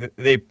think.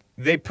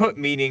 They put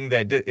meaning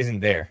that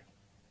isn't there.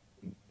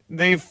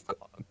 They've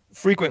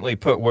frequently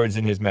put words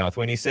in his mouth.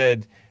 When he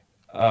said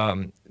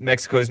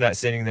Mexico's not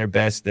sending their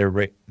best, they're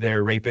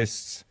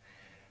rapists,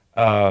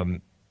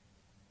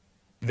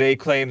 they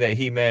claim that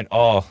he meant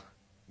all,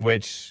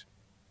 which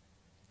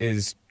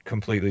is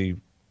completely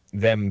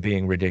them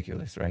being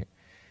ridiculous, right?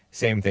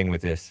 Same thing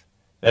with this.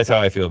 That's how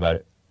I feel about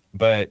it.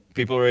 But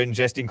people are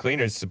ingesting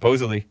cleaners,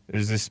 supposedly.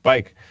 There's this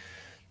spike.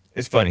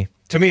 It's funny.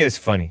 To me, it's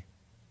funny.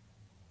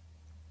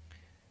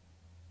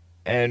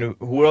 And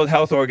World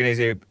Health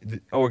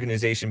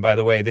Organization, by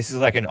the way, this is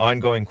like an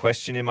ongoing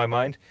question in my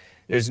mind.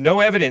 There's no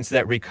evidence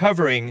that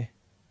recovering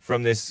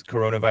from this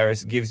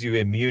coronavirus gives you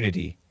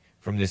immunity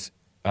from this.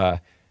 I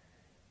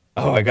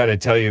got to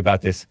tell you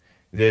about this.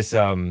 This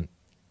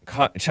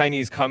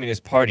Chinese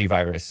Communist Party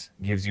virus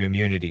gives you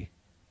immunity.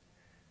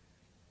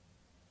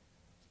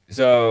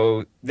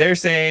 So they're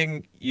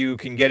saying you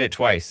can get it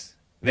twice.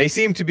 They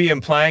seem to be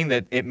implying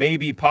that it may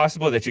be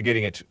possible that you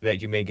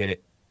may get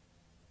it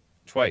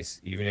twice.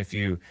 Even if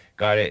you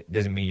got it,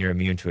 doesn't mean you're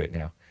immune to it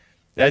now.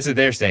 That's what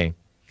they're saying.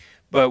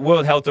 But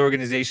World Health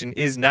Organization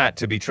is not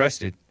to be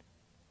trusted.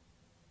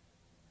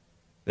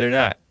 They're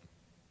not.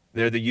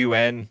 They're the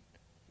UN.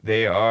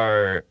 They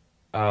are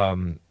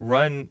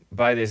run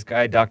by this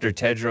guy, Dr.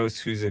 Tedros,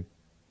 who's a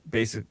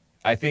basic.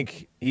 I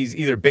think he's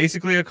either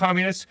basically a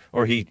communist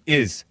or he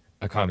is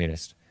a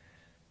communist.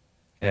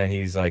 And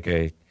he's like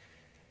is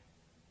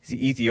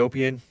he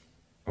Ethiopian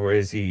or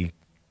is he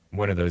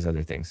one of those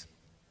other things?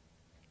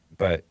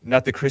 But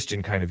not the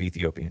Christian kind of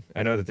Ethiopian.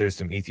 I know that there's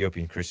some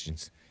Ethiopian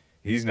Christians.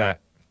 He's not.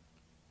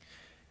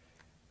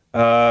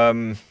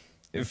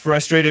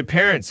 Frustrated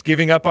parents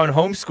giving up on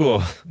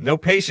homeschool. No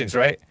patience,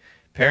 right?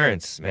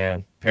 Parents,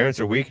 man. Parents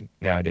are weak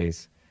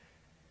nowadays.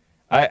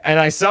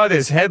 I saw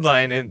this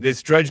headline and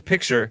this Drudge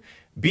picture,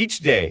 Beach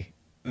Day.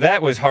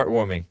 That was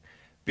heartwarming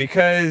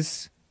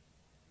because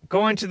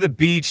going to the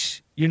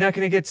beach, you're not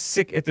going to get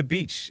sick at the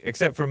beach,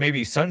 except for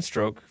maybe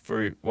sunstroke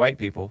for white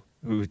people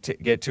who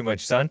get too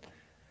much sun.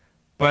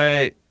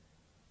 But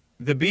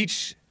the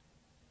beach,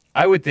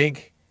 I would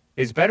think,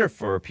 is better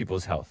for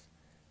people's health.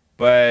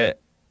 But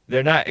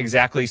they're not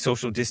exactly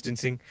social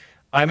distancing.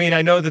 I mean,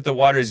 I know that the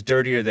water is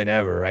dirtier than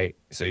ever, right?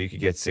 So you could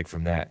get sick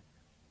from that.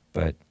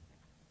 But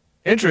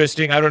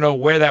interesting. I don't know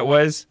where that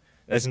was.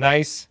 That's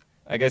nice.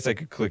 I guess I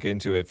could click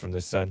into it from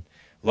the sun.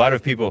 A lot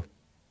of people.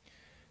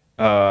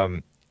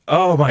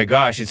 Oh my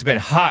gosh, it's been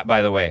hot,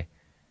 by the way.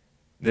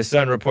 The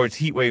Sun reports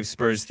heat wave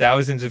spurs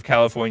thousands of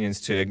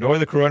Californians to ignore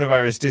the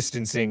coronavirus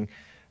distancing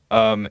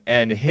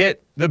and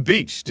hit the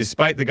beach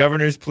despite the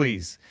governor's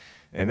pleas.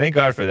 And thank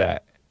God for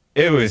that.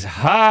 It was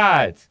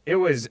hot. It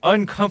was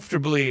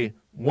uncomfortably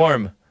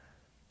warm.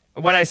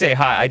 When I say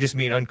hot, I just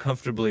mean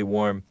uncomfortably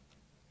warm.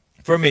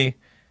 For me,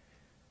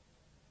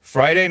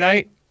 Friday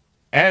night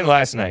and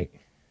last night.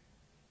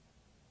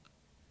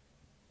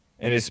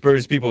 And it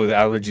spurs people with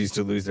allergies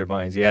to lose their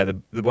minds. Yeah,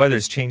 the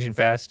weather's changing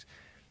fast.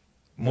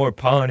 More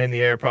pollen in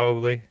the air,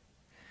 probably.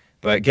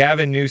 But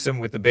Gavin Newsom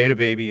with the beta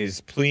baby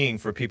is pleading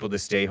for people to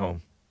stay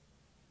home.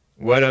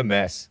 What a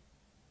mess.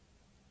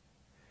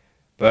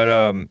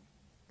 But,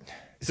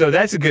 so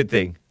that's a good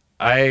thing.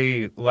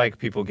 I like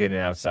people getting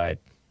outside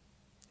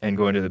and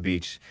going to the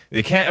beach.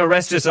 They can't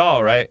arrest us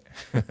all, right?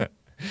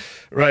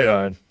 Right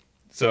on.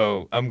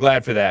 So I'm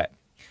glad for that.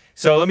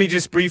 So let me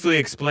just briefly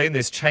explain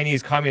this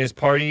Chinese Communist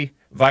Party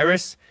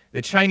virus.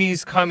 The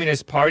Chinese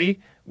Communist Party,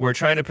 we're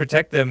trying to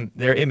protect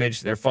their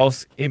image, their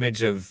false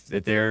image of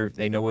that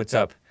they know what's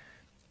up.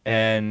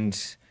 And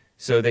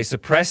so they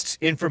suppressed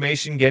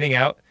information getting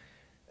out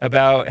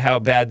about how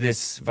bad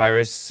this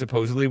virus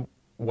supposedly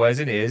was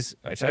and is,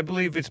 which I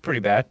believe it's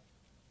pretty bad.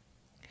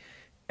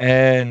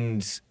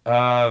 And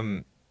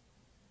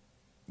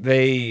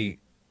they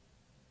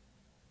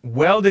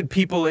welded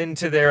people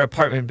into their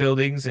apartment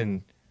buildings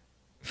and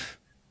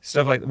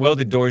stuff like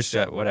welded doors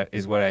shut. What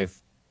I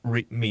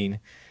mean,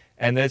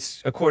 and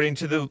that's according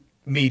to the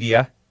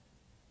media.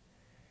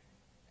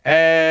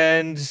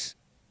 And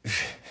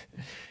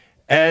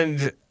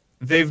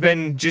they've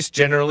been just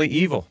generally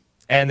evil,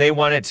 and they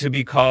want it to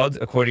be called,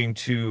 according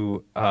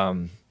to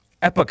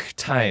Epoch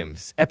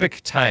Times.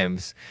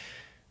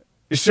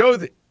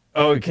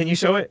 Oh, can you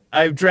show it?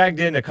 I've dragged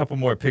in a couple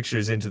more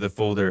pictures into the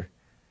folder.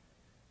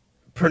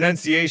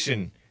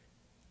 Pronunciation.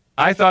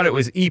 I thought it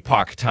was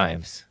Epoch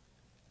Times.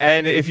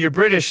 And if you're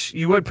British,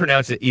 you would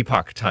pronounce it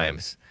Epoch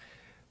Times.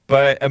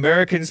 But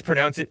Americans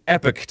pronounce it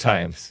Epoch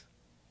Times.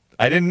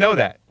 I didn't know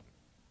that.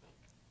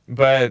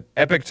 But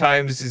Epoch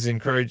Times is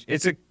encouraged.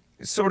 It's a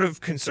sort of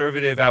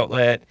conservative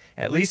outlet,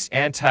 at least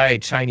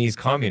anti-Chinese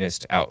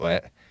communist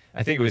outlet.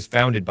 I think it was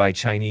founded by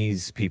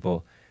Chinese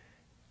people,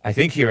 I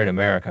think here in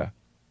America.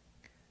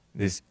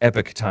 This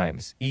Epoch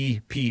Times,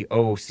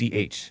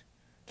 E-P-O-C-H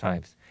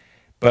Times.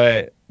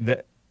 But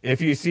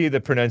if you see the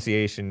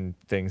pronunciation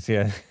things,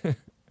 yeah.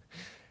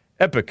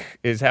 Epoch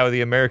is how the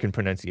American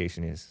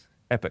pronunciation is.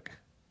 Epoch.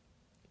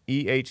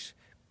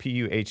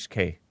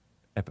 E-H-P-U-H-K.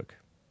 Epoch.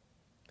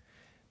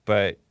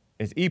 But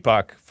it's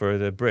epoch for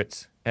the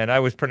Brits. And I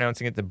was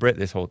pronouncing it the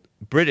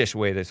British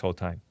way this whole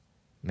time.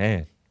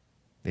 Man,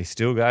 they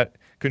still got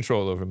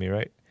control over me,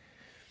 right?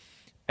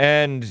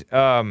 And,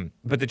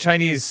 but the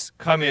Chinese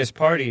Communist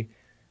Party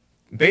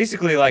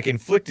basically like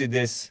inflicted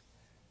this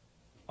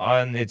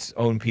on its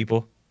own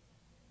people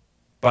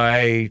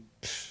by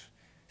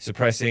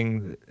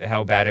suppressing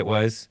how bad it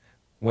was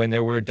when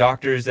there were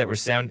doctors that were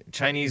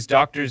Chinese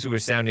doctors who were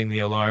sounding the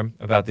alarm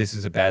about this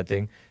is a bad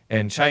thing,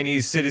 and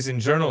Chinese citizen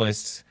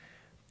journalists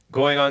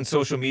going on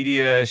social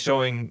media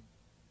showing,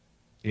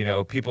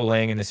 people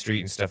laying in the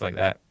street and stuff like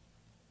that.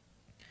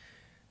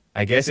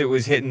 I guess it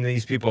was hitting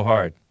these people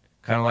hard,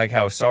 kind of like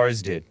how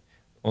SARS did,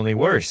 only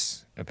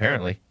worse,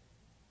 apparently.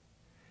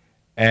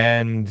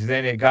 And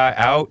then it got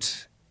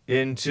out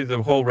into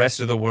the whole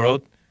rest of the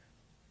world,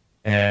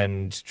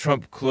 and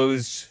Trump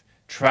closed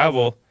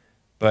travel,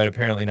 but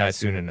apparently not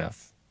soon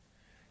enough.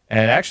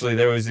 And actually,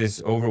 there was this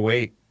a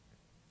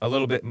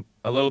little bit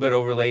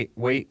overweight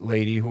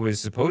lady who was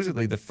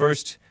supposedly the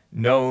first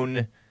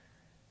known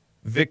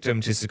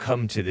victim to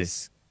succumb to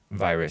this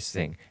virus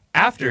thing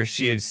after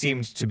she had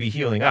seemed to be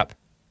healing up.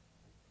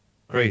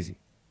 Crazy.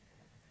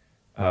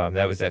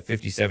 That was that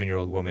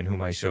 57-year-old woman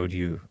whom I showed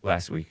you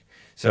last week.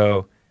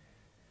 So,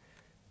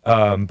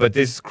 but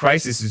this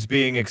crisis is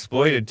being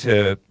exploited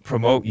to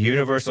promote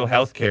universal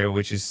health care,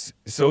 which is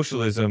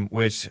socialism,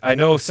 which I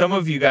know some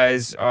of you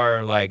guys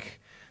are like,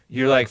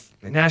 you're like,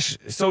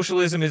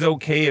 socialism is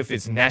okay if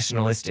it's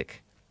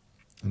nationalistic,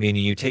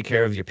 meaning you take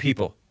care of your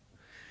people.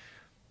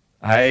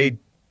 I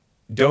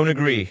don't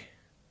agree.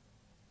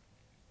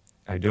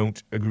 I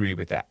don't agree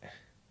with that.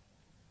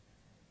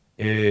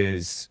 It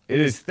is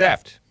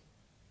theft.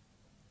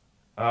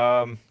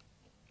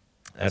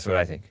 That's what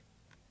I think.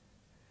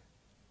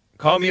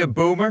 Call me a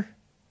boomer,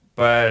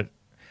 but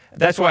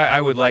that's why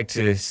I would like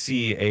to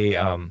see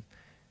a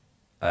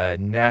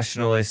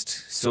nationalist,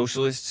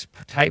 socialist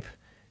type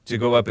to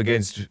go up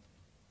against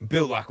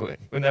Bill Lockwood.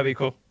 Wouldn't that be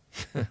cool?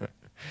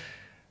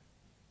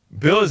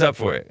 Bill is up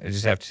for it. I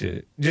just have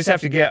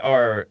to get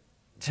our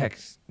tech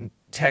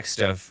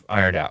stuff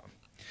ironed out.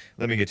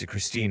 Let me get to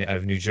Christine out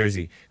of New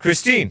Jersey.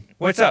 Christine,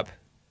 what's up?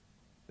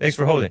 Thanks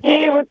for holding.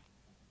 Hey, no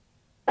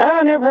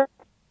problem.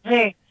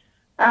 Hey,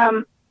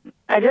 I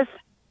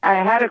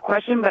had a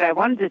question, but I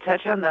wanted to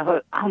touch on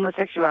the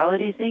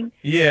homosexuality thing.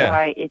 Yeah.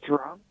 Why it's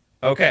wrong.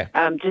 Okay.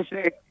 Just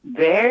very,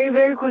 very,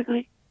 very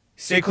quickly.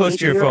 Stay close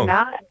to your phone.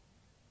 I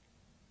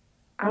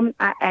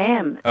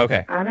am.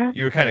 Okay. Anna?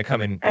 You were kind of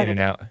coming in and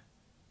out.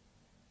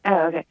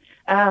 Oh, okay.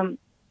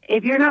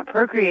 If you're not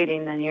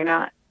procreating, then you're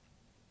not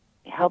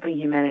helping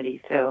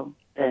humanity. So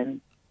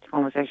then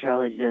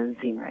homosexuality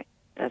doesn't seem right.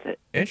 That's it.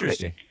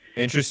 Interesting.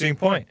 Interesting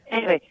point.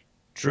 Anyway.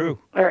 True.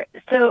 All right.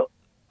 So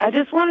I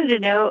just wanted to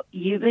know,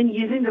 you've been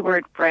using the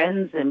word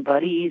friends and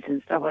buddies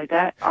and stuff like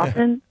that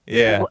often.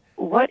 Yeah.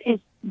 What is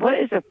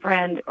a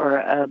friend or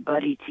a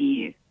buddy to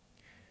you?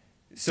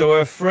 So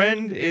a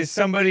friend is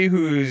somebody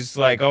who's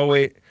like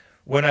always,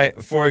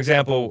 for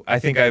example, I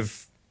think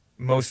I've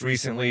most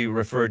recently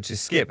referred to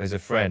Skip as a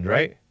friend,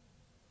 right?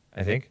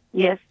 I think.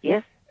 Yes.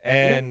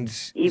 And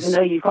yes. Even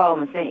though you call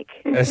him a snake.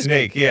 A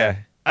snake, yeah.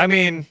 I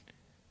mean,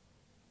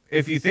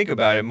 if you think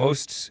about it,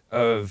 most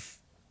of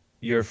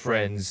your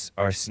friends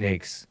are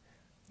snakes,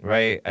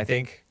 right? I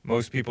think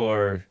most people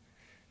are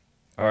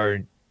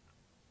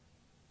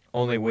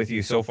only with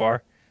you so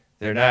far.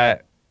 They're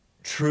not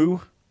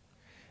true.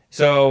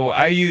 So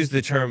I use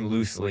the term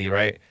loosely,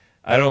 right?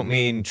 I don't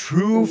mean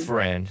true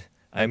friend.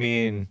 I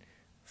mean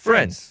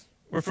friends.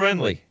 We're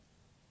friendly.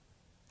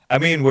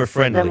 We're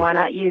friendly. Then why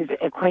not use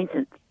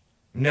acquaintance?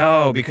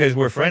 No, because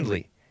we're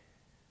friendly.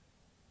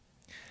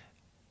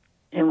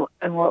 In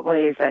what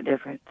way is that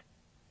different?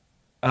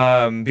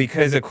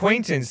 Because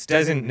acquaintance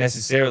doesn't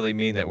necessarily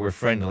mean that we're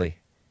friendly.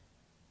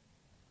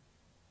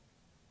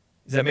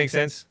 Does that make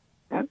sense?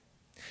 Huh?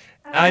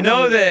 I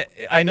know that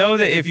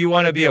if you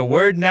want to be a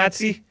word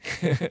Nazi,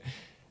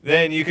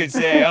 then you could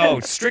say, oh,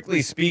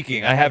 strictly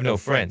speaking, I have no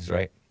friends,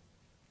 right?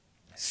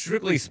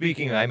 Strictly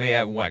speaking, I may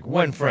have like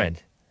one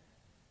friend.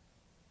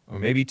 Or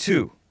maybe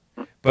two.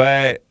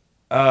 But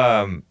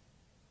I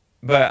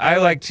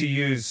like to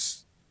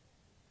use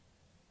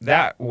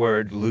that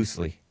word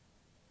loosely.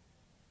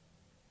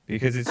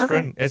 Because it's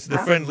it's the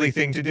friendly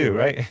thing to do,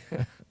 right?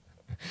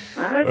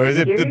 Or is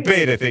it the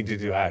beta thing to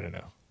do? I don't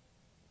know.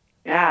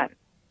 Yeah.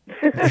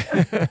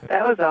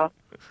 That was all.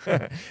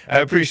 I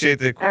appreciate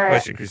the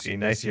question, right. Christine.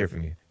 Nice to hear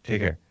from you.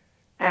 Take care.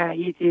 All right,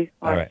 you too.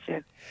 All right.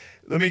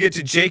 Let me get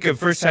to Jacob,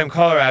 first-time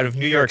caller out of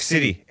New York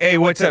City. Hey,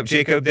 what's up,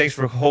 Jacob? Thanks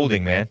for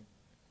holding, man.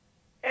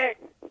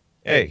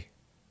 Hey.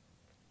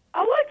 I'd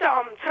like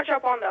to touch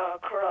up on the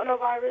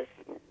coronavirus.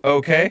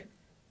 Okay.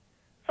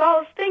 So I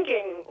was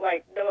thinking,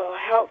 like, the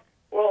Health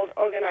World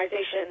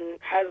Organization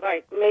has,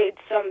 like, made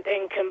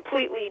something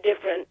completely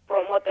different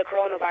from what the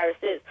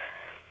coronavirus is.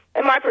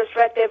 In my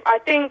perspective, I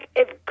think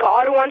if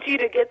God wants you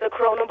to get the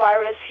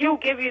coronavirus, he'll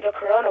give you the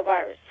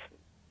coronavirus.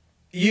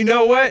 You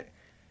know what?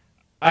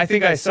 I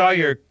think I saw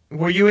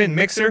were you in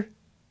Mixer?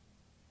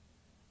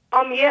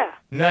 Yeah.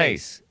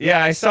 Nice.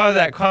 Yeah, I saw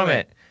that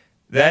comment.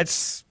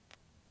 Makes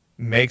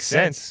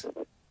sense.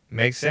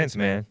 Makes sense,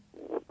 man.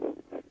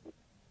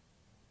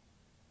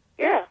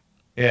 Yeah.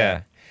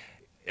 Yeah.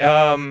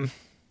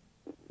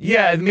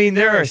 Yeah,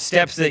 there are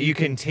steps that you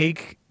can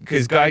take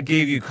because God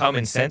gave you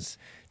common sense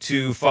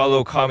to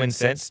follow common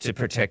sense to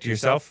protect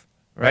yourself,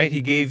 right?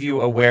 He gave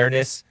you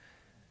awareness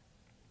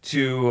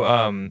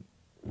to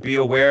be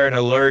aware and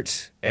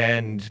alert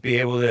and be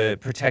able to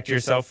protect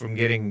yourself from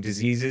getting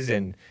diseases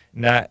and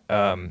not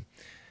have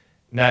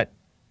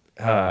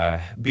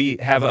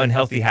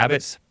unhealthy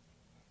habits.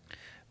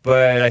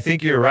 But I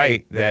think you're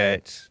right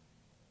that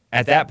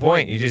at that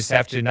point you just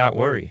have to not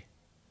worry.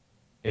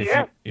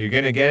 If you're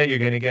gonna get it, you're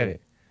gonna get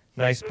it.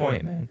 Nice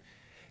point, man.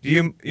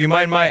 Do you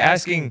mind my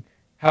asking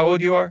how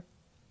old you are?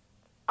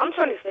 I'm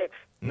 26.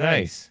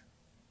 Nice.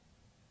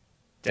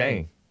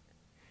 Dang.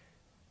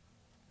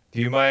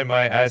 Do you mind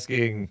my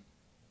asking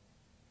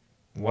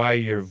why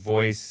your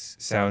voice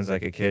sounds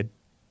like a kid?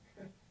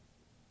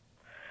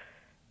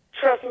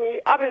 Trust me,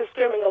 I've been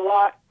screaming a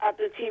lot at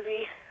the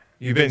TV.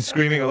 You've been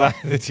screaming a lot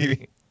at the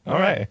TV? All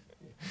right.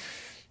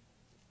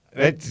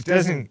 That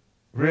doesn't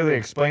really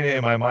explain it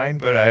in my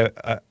mind, but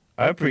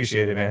I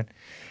appreciate it, man.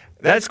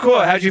 That's cool.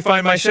 How'd you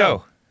find my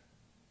show?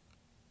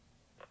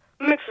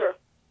 Mixer.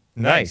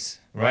 Nice.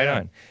 Right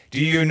on.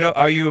 Do you know,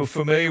 are you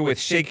familiar with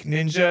Shake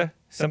Ninja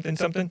something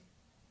something?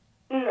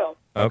 No.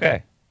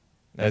 Okay.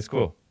 That's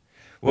cool.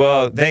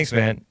 Well, thanks,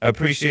 man. I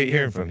appreciate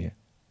hearing from you.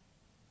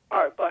 All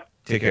right, bye.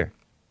 Take care.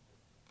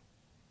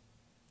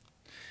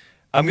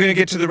 I'm going to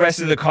get to the rest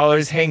of the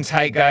callers. Hang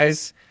tight,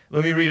 guys.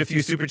 Let me read a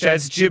few super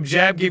chats. Jib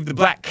Jab gave the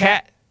black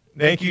cat.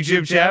 Thank you,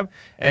 Jib Jab.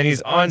 And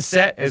he's on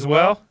set as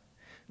well.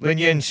 Lin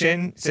Yen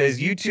Chin says,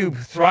 YouTube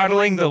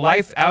throttling the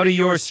life out of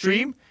your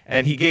stream.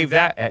 And he gave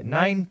that at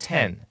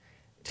 9:10,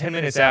 10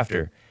 minutes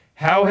after.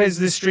 How has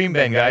the stream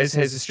been, guys?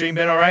 Has the stream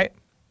been all right?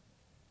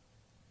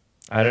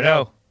 I don't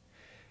know.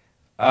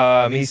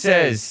 He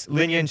says,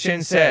 Lin Yen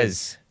Chin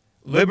says,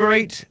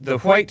 liberate the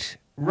white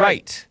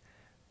right,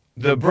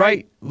 the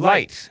bright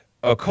light,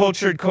 a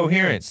cultured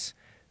coherence,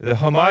 the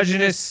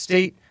homogeneous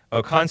state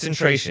of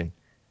concentration.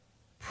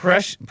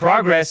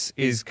 Progress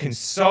is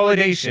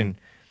consolidation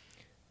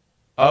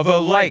of a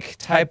like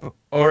type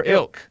or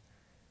ilk.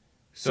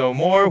 So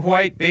more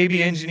white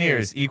baby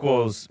engineers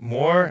equals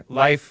more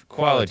life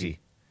quality.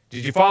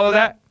 Did you follow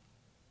that?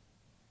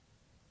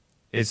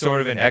 It's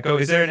sort of an echo.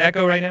 Is there an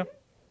echo right now?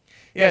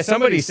 Yeah,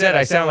 somebody said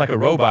I sound like a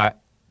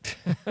robot.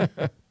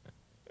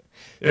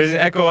 There's an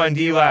echo on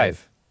D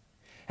Live.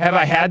 Have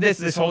I had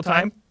this whole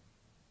time?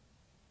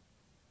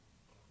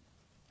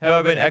 Have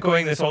I been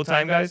echoing this whole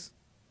time, guys?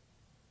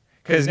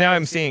 Because now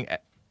I'm seeing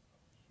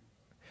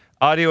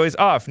audio is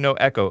off. No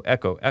echo,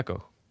 echo,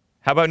 echo.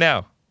 How about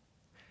now?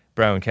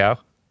 Brown cow.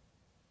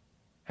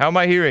 How am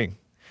I hearing?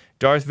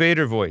 Darth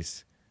Vader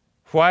voice.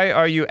 Why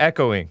are you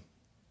echoing?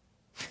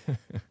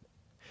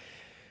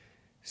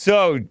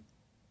 So,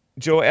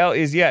 Joel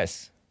is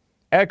yes.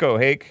 Echo,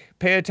 Hake.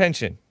 Pay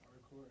attention.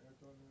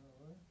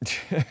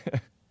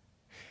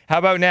 How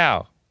about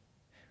now?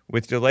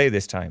 With delay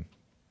this time.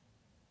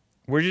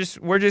 We're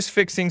just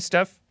fixing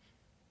stuff.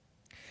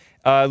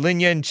 Lin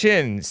Yen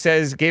Chin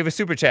says, gave a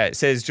super chat.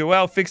 Says,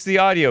 Joel, fix the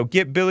audio.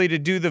 Get Billy to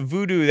do the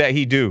voodoo that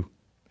he do.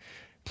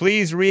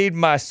 Please read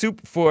my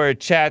soup for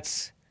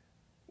chats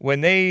when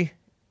they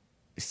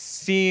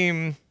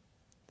seem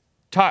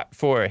taught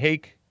for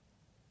Hake.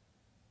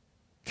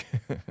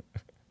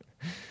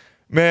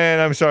 Man,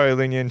 I'm sorry,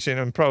 Lin Yen Chin.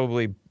 I'm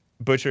probably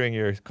butchering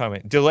your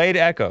comment. Delayed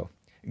echo.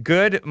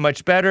 Good,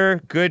 much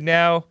better, good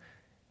now.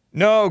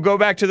 No, go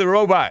back to the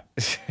robot.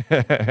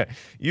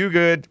 You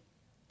good.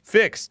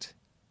 Fixed.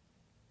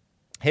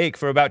 Hake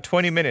for about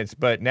 20 minutes,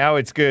 but now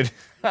it's good.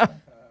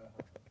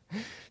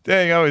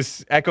 Dang, I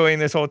was echoing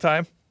this whole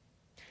time.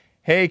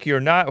 Hake, you're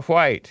not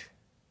white.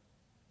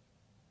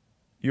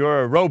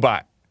 You're a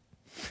robot.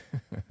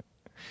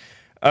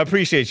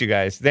 Appreciate you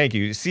guys. Thank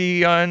you.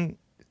 Sion.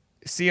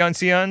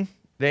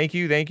 Thank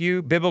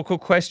you. Biblical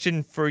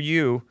question for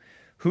you.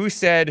 Who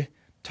said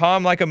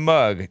Tom like a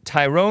mug?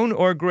 Tyrone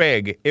or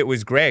Greg? It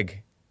was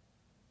Greg.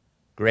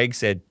 Greg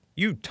said,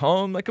 you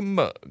Tom like a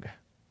mug.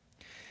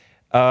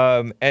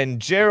 And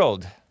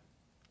Gerald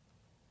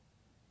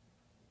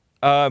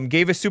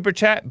gave a super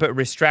chat, but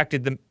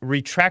retracted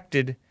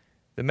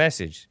the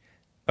message.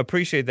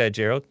 Appreciate that,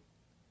 Gerald.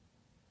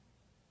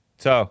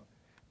 So,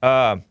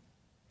 and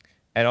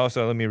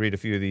also, let me read a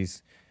few of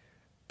these.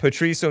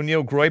 Patrice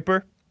O'Neill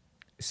Groiper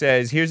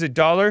says, here's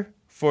 $1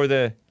 for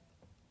the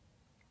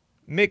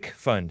MIC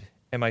fund,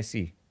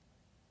 M-I-C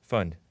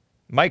fund,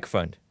 Mike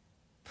fund.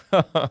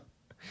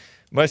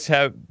 Must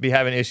be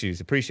having issues.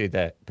 Appreciate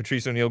that.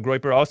 Patrice O'Neill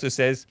Groiper also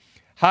says,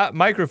 hot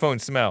microphone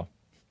smell.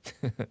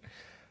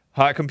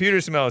 Hot computer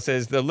smell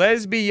says, the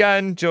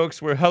lesbian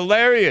jokes were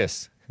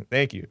hilarious.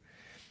 Thank you.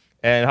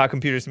 And Hot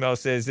computer smell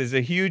says, there's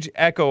a huge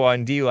echo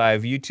on D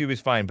Live. YouTube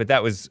is fine, but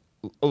that was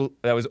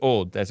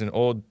old. That's an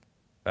old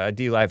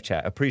D Live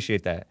chat.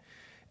 Appreciate that.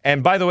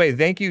 And by the way,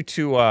 thank you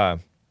to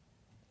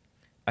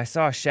I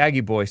saw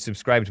Shaggy Boy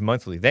subscribed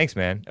monthly. Thanks,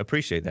 man.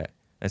 Appreciate that.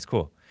 That's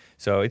cool.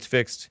 So it's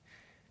fixed.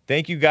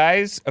 Thank you,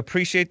 guys.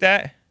 Appreciate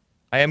that.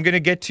 I am going to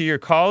get to your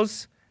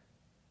calls.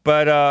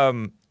 But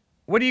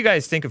what do you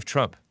guys think of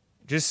Trump?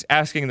 Just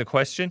asking the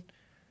question.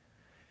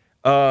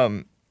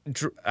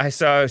 I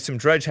saw some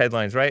Drudge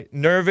headlines, right?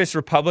 Nervous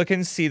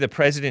Republicans see the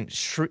president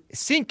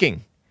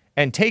sinking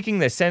and taking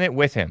the Senate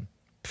with him.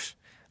 Pfft,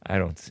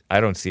 I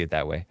don't see it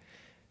that way.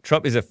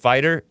 Trump is a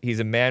fighter. He's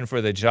a man for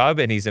the job,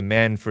 and he's a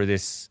man for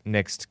this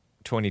next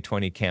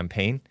 2020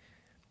 campaign.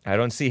 I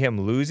don't see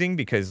him losing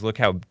because look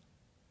how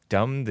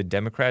dumb the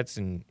Democrats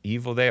and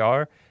evil they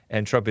are,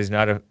 and Trump is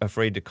not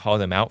afraid to call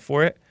them out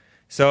for it.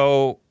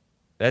 So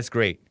that's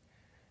great.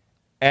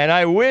 And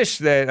I wish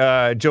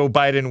that Joe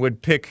Biden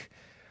would pick,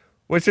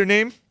 what's her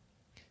name?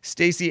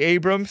 Stacey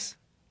Abrams.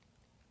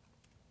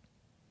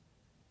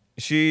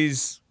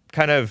 She's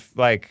kind of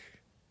like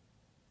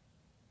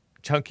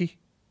chunky,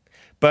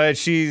 but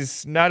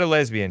she's not a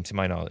lesbian to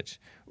my knowledge.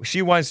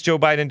 She wants Joe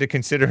Biden to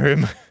consider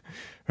him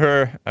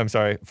for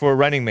a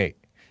running mate.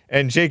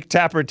 And Jake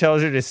Tapper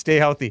tells her to stay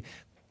healthy.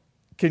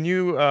 Can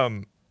you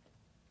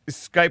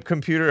Skype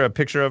computer a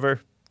picture of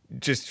her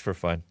just for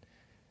fun?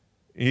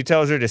 He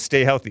tells her to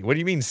stay healthy. What do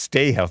you mean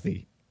stay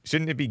healthy?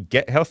 Shouldn't it be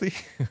get healthy?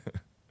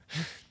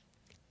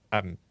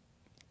 I'm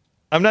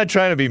not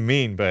trying to be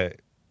mean, but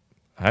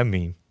I'm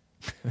mean.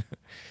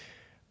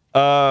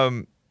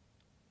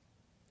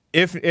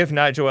 If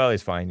not, Joelle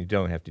is fine. You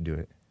don't have to do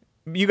it.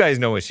 You guys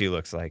know what she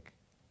looks like.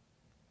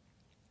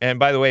 And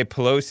by the way,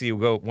 Pelosi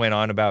went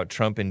on about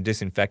Trump and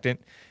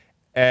disinfectant.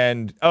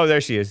 And, oh,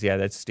 there she is. Yeah,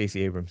 that's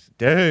Stacey Abrams.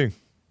 Dang.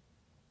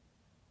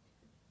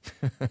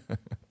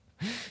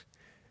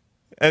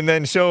 And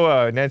then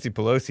show Nancy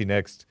Pelosi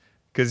next.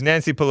 Because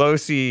Nancy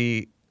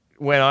Pelosi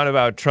went on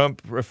about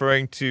Trump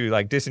referring to,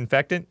 like,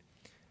 disinfectant.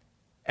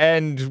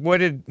 And what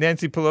did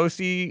Nancy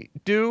Pelosi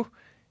do?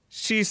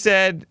 She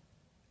said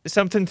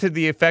something to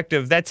the effect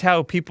of, that's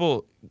how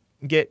people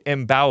get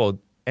embalmed.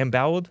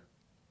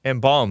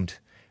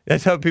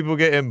 That's how people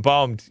get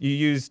embalmed. You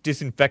use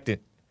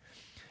disinfectant.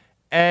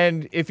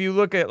 And if you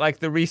look at, like,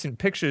 the recent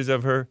pictures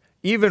of her,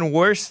 even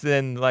worse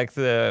than, like,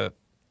 the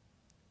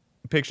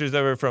pictures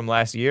of her from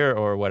last year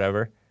or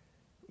whatever,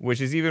 which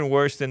is even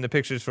worse than the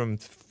pictures from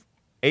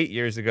 8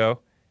 years ago,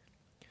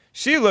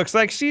 she looks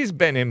like she's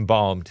been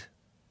embalmed.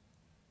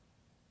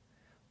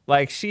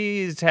 Like,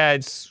 she's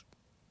had,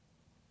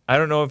 I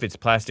don't know if it's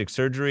plastic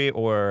surgery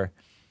or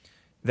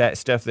that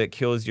stuff that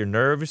kills your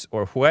nerves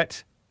or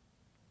what,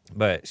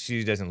 but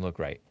she doesn't look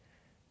right.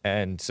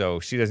 And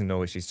so she doesn't know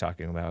what she's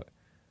talking about.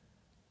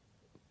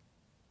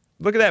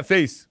 Look at that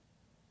face.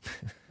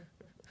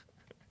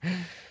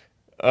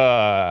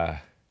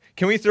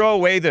 Can we throw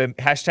away the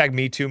hashtag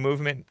 #MeToo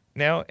movement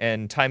now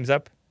and Time's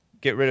Up?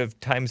 Get rid of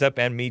Time's Up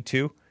and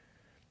 #MeToo.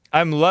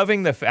 I'm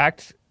loving the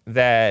fact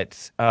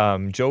that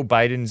Joe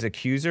Biden's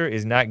accuser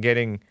is not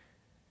getting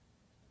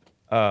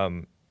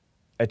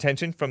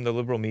attention from the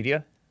liberal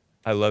media.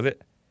 I love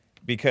it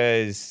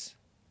because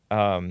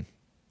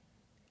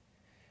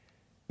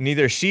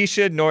neither she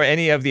should nor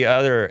any of the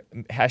other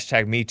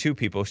hashtag #MeToo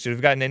people should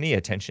have gotten any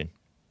attention.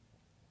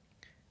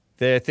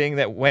 The thing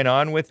that went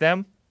on with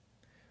them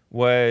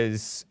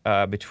was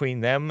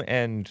between them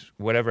and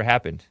whatever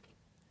happened.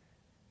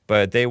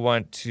 But they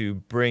want to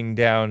bring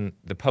down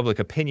the public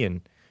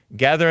opinion,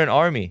 gather an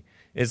army.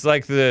 It's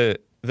like the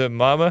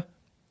mama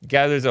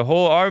gathers a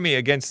whole army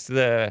against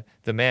the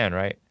man,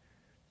 right?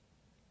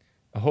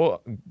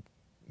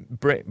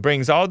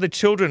 Brings all the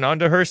children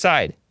onto her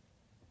side.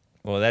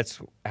 Well, that's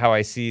how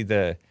I see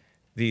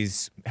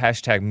these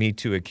hashtag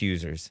 #MeToo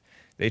accusers.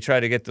 They try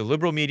to get the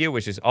liberal media,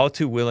 which is all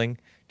too willing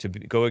to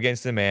go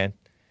against the man.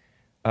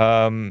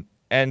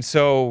 And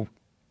so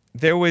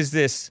there was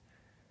this.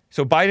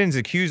 So Biden's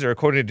accuser,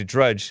 according to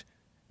Drudge,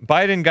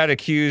 Biden got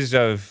accused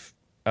of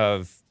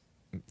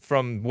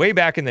from way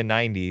back in the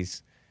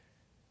 90s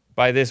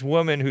by this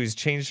woman who's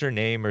changed her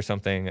name or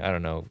something. I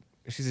don't know.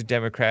 She's a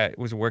Democrat,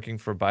 was working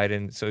for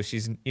Biden, so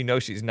she's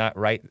not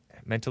right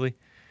mentally.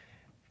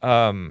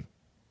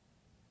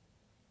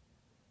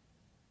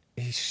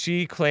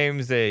 She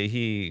claims that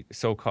he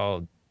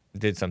so-called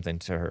did something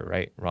to her,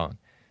 right? Wrong.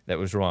 That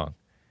was wrong.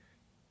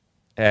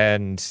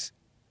 And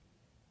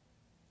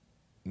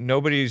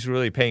nobody's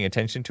really paying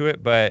attention to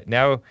it, but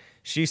now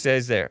she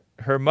says that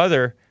her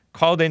mother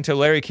called into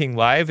Larry King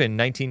Live in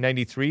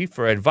 1993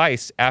 for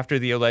advice after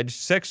the alleged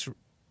sex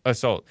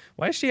assault.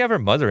 Why does she have her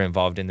mother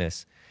involved in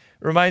this?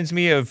 Reminds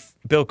me of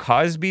Bill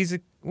Cosby's.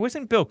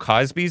 Wasn't Bill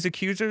Cosby's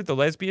accuser the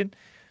lesbian?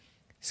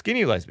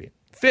 Skinny lesbian.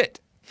 Fit.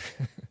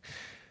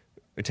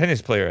 A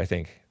tennis player, I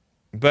think.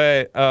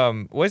 But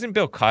wasn't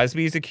Bill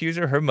Cosby's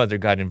accuser? Her mother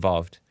got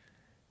involved.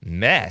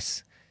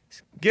 Mess.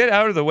 Get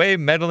out of the way,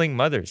 meddling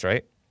mothers,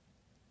 right?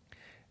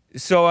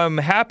 So I'm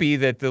happy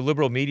that the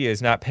liberal media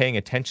is not paying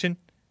attention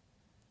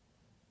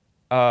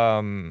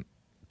to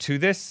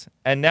this.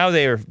 And now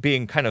they are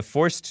being kind of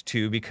forced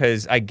to,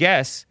 because I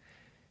guess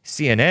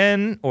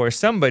CNN or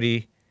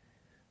somebody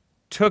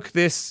took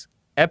this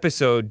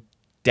episode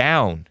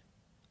down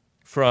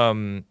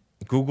from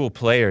Google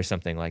Play or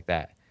something like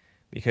that.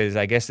 Because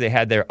I guess they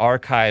had their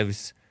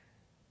archives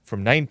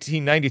from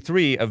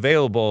 1993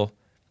 available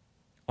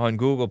on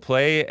Google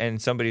Play,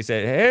 and somebody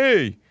said,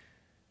 hey,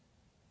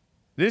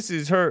 this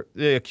is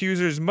the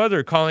accuser's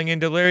mother calling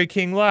into Larry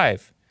King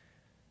Live.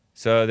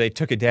 So they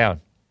took it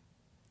down.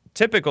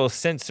 Typical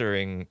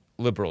censoring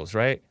liberals,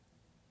 right?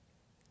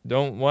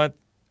 Don't want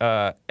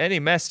any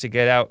mess to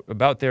get out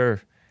about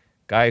their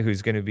guy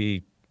who's going to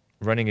be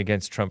running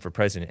against Trump for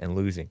president and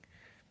losing.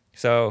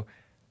 So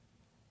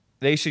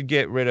they should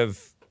get rid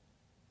of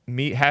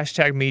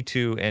hashtag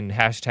 #MeToo and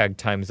hashtag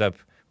Time's Up,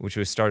 which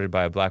was started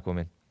by a black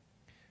woman,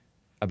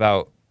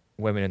 about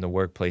women in the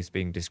workplace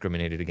being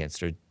discriminated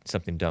against or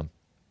something dumb.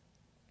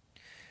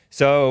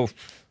 So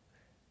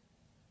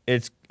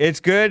it's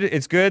good.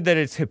 It's good that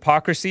it's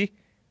hypocrisy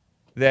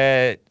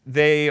that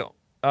they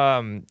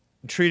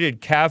treated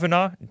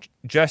Kavanaugh,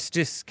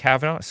 Justice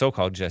Kavanaugh,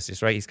 so-called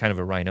justice, right? He's kind of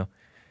a rhino.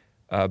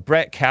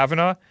 Brett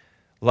Kavanaugh,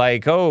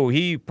 like, oh,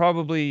 he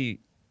probably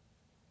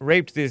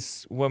raped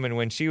this woman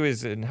when she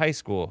was in high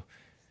school.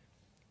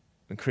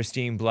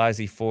 Christine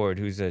Blasey Ford,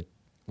 who's a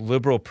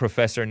liberal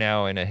professor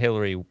now and a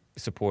Hillary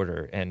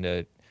supporter and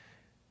a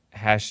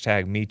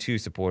hashtag #MeToo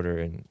supporter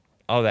and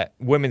all that,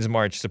 Women's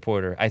March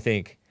supporter, I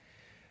think.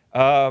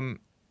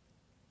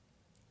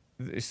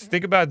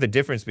 think about the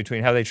difference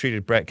between how they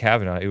treated Brett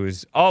Kavanaugh. It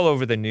was all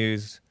over the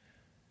news,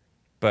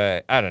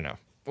 but I don't know.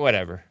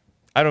 Whatever.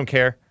 I don't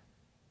care.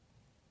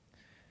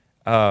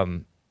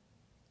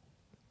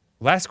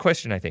 Last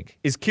question, I think.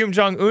 Is Kim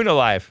Jong-un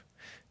alive?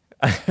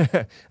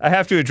 I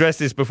have to address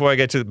this before I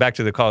get back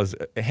to the calls.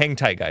 Hang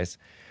tight, guys.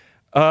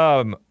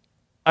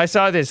 I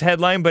saw this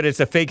headline, but it's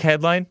a fake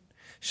headline.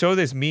 Show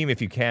this meme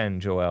if you can,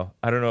 Joel.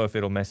 I don't know if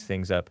it'll mess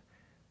things up.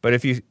 But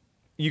if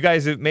you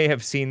guys may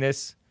have seen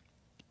this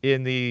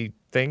in the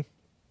thing,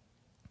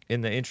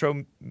 in the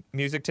intro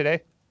music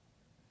today.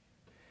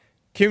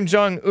 Kim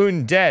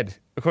Jong-un dead,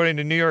 according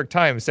to New York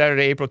Times,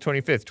 Saturday, April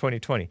 25th,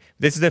 2020.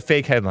 This is a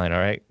fake headline, all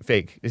right?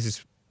 Fake. This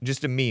is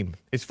just a meme.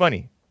 It's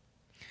funny.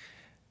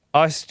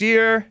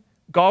 Austere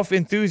golf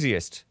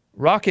enthusiast,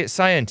 rocket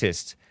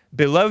scientist,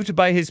 beloved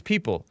by his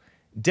people,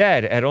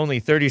 dead at only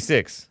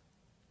 36.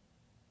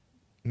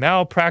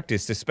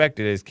 Malpractice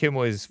suspected as Kim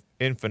was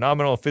in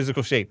phenomenal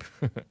physical shape.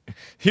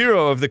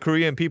 Hero of the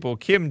Korean people,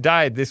 Kim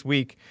died this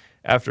week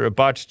after a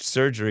botched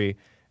surgery.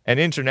 An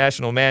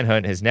international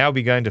manhunt has now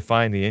begun to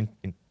find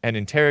and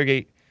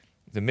interrogate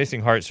the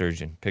missing heart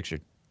surgeon,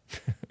 pictured.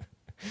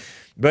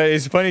 But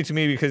it's funny to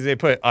me because they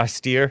put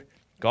austere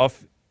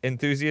golf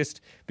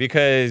enthusiast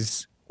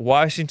because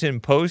Washington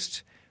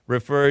Post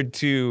referred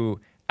to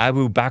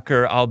Abu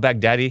Bakr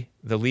al-Baghdadi,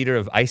 the leader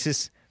of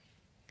ISIS,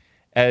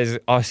 as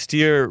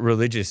austere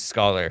religious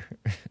scholar.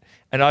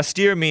 And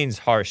austere means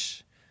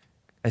harsh,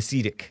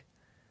 ascetic,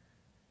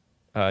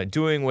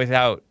 doing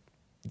without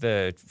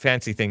the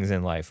fancy things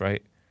in life,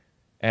 right?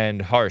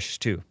 And harsh,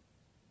 too,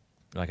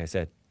 like I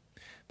said.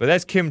 But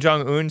that's Kim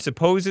Jong-un.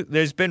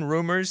 There's been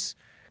rumors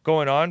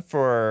going on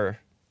for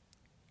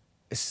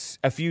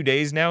a few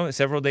days now,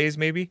 several days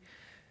maybe.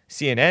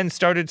 CNN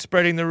started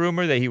spreading the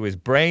rumor that he was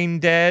brain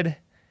dead,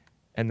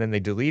 and then they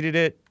deleted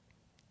it.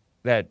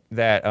 That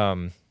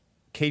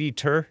Katie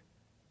Tur,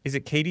 is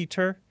it Katie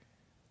Tur?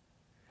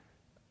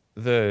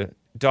 The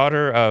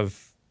daughter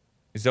of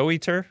Zoe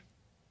Tur,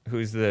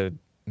 who's the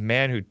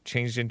man who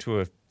changed into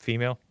a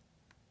female,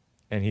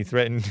 and he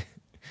threatened,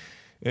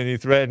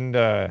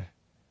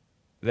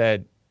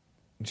 that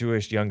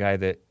Jewish young guy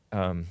that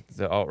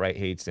the alt-right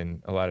hates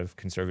and a lot of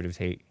conservatives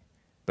hate,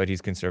 but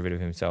he's conservative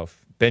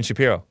himself. Ben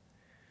Shapiro.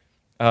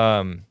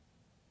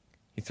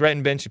 He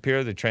threatened Ben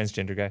Shapiro, the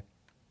transgender guy.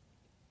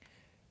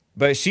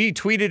 But she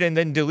tweeted and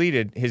then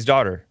deleted. His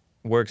daughter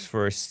works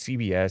for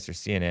CBS or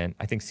CNN.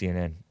 I think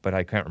CNN, but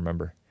I can't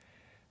remember.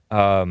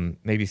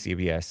 Maybe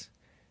CBS.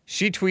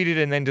 She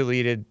tweeted and then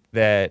deleted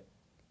that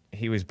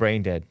he was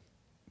brain dead.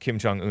 Kim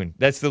Jong-un.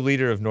 That's the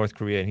leader of North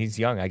Korea, and he's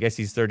young. I guess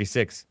he's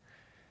 36.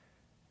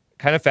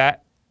 Kind of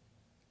fat.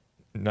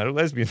 Not a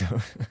lesbian,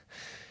 though.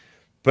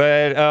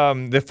 But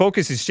the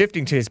focus is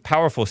shifting to his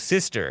powerful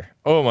sister.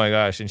 Oh, my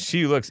gosh. And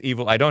she looks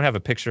evil. I don't have a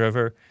picture of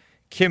her.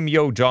 Kim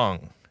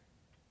Yo-jong.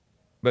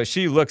 But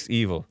she looks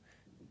evil.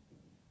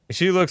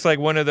 She looks like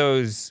one of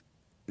those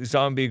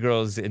zombie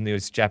girls in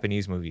those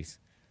Japanese movies.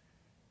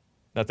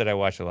 Not that I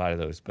watch a lot of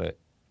those, but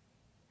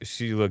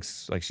she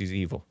looks like she's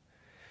evil.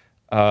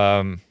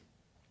 But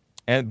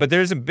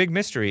there's a big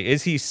mystery.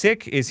 Is he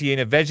sick? Is he in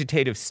a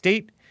vegetative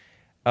state?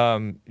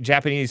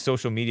 Japanese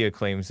social media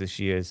claims that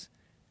he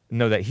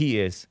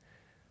is.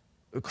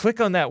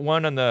 Click on that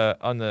one on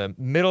the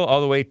middle,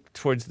 all the way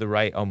towards the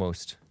right,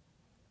 almost.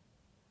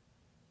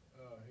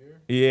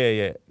 Here?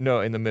 Yeah. No,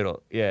 in the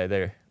middle. Yeah,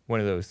 there. One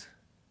of those.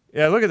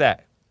 Yeah, look at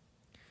that.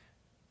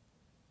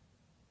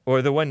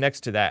 Or the one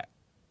next to that.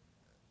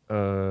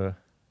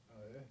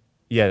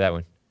 Yeah, that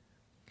one.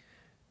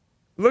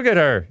 Look at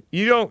her.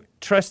 You don't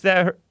trust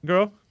that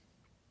girl?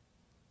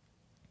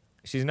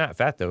 She's not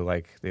fat, though,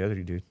 like the other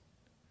dude.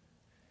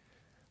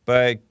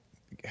 But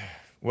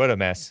what a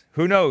mess.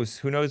 Who knows?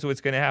 Who knows what's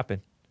going to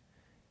happen?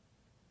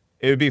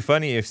 It would be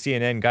funny if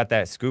CNN got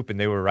that scoop and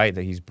they were right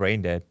that he's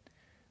brain dead.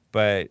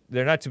 But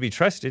they're not to be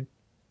trusted,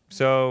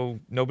 so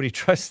nobody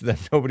trusts them.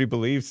 Nobody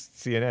believes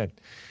CNN.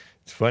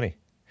 It's funny.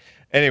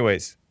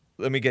 Anyways,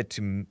 let me get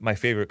to my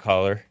favorite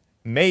caller,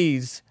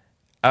 Maze,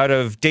 out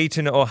of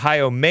Dayton,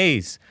 Ohio.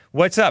 Maze,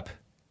 what's up?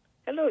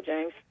 Hello,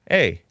 James.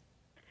 Hey.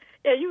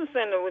 Yeah, you were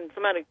saying that when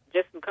somebody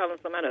just calling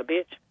somebody a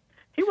bitch.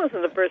 He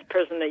wasn't the first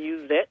person that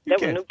used that.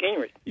 That was Newt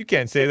Gingrich. You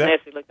can't say that.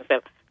 Nasty-looking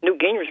self. Newt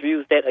Gingrich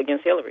used that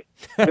against Hillary.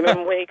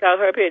 Remember when he called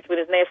her a bitch with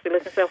his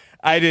nasty-looking self?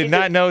 I did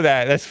not know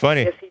that. That's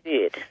funny. Yes, he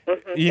did.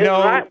 Mm-hmm. You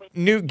know,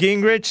 Newt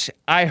Gingrich,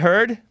 I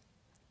heard.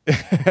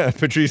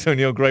 Patrice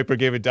O'Neill Groiper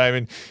gave a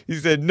diamond. He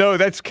said, no,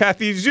 that's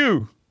Kathy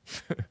Zhu.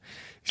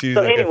 She's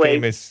a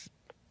famous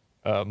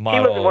model. He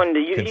was the one that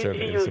he used it.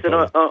 He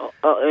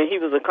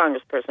was a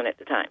congressperson at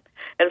the time.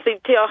 And see,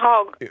 tell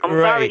Hogg, I'm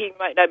sorry he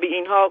might not be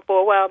eating hog for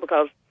a while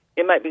because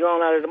it might be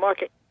going out of the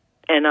market.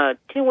 And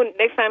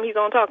next time he's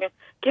on talking,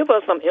 give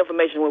us some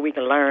information where we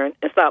can learn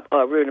and stop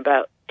reading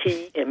about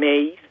tea and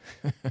maize.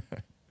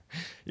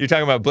 You're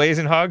talking about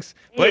Blazing Hogs?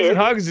 Blazing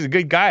Hogs is a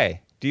good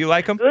guy. Do you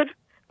like him? Good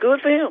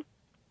for him.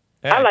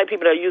 Yeah. I like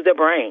people that use their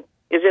brain.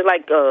 Is it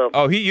like...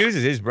 he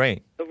uses his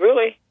brain.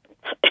 Really?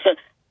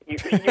 You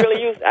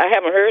really use... I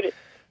haven't heard it.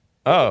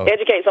 Oh.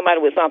 Educate somebody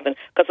with something,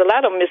 because a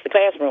lot of them missed the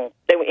classroom.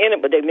 They were in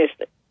it, but they missed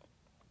it.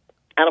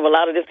 Out of a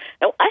lot of this.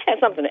 Now, I had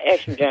something to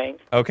ask you, James.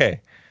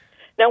 Okay.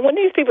 Now, when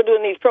these people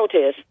doing these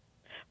protests,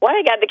 why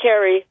they got to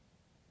carry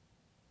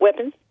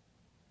weapons?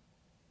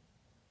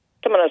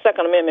 Come on, the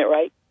Second Amendment,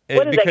 right?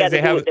 What does that got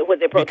to do with what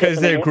they're protesting?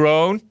 Because they're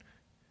grown.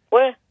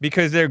 What?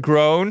 Because they're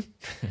grown.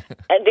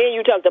 And then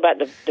you talked about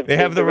the they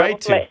have the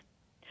right to.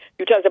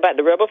 You talked about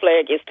the rebel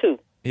flag is 2.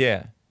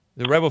 Yeah,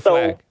 the rebel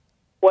flag.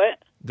 What?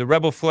 The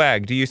rebel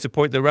flag. Do you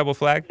support the rebel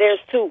flag? There's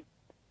 2.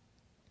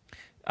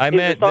 I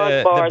meant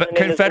the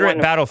Confederate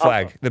battle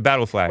flag. The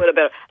battle flag.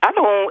 I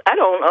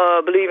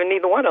don't believe in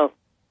neither one of them.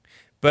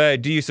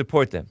 But do you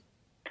support them?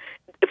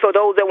 For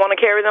those that want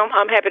to carry them,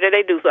 I'm happy that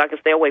they do, so I can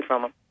stay away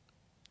from them.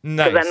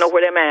 Nice. Because I know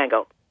where their mind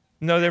goes.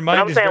 No, their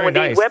mind is very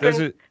nice.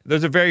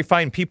 Those are very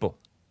fine people.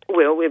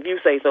 Well, if you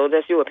say so,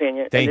 that's your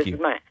opinion. Thank and this you.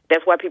 Is mine.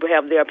 That's why people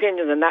have their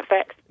opinions and not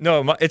facts.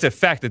 No, it's a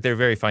fact that they're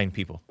very fine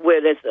people. Well,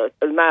 that's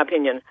in my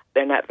opinion,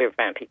 they're not very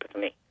fine people to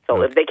me.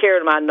 So if they carry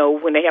them, I know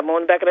when they have them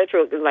on the back of their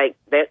truck, it's like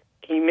that.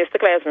 He missed the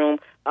classroom.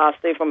 I'll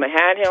stay from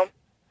behind him,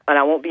 and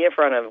I won't be in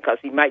front of him because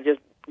he might just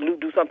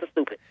do something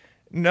stupid.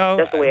 No,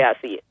 that's the way I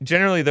see it.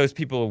 Generally, those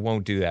people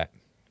won't do that.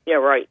 Yeah,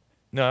 right.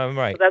 No, I'm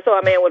right. That's all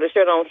I mean with a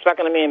shirt on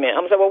Second Amendment.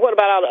 I'm saying, well, what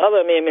about all the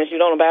other amendments? You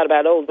don't abide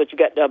by those, but you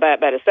got to abide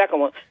by the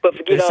second one. But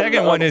forget the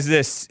second one is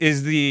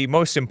the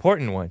most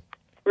important one.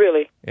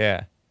 Really?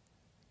 Yeah.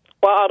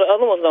 Well, all the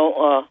other ones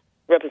don't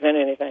represent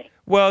anything.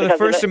 Well, the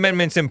First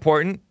Amendment's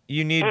important.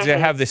 You need to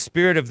have the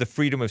spirit of the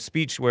freedom of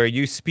speech where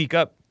you speak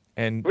up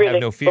and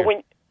have no fear.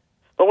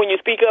 But when you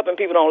speak up and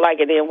people don't like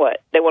it, then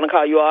what? They want to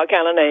call you all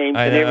kind of names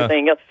and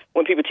everything else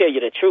when people tell you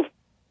the truth.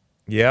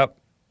 Yep.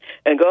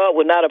 And God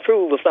would not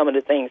approve of some of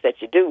the things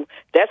that you do.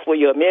 That's where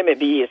your amendment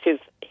be, is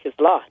his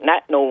law,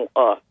 not no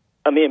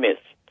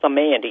amendments some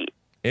man did.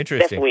 Interesting.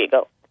 That's the way it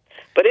goes.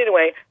 But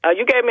anyway,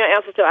 you gave me an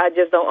answer to I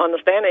just don't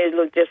understand it. It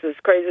looks just as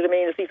crazy to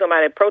me to see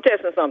somebody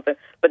protesting something,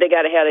 but they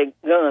got to have their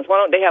guns. Why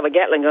don't they have a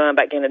Gatling gun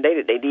back in the day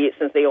that they did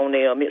since they own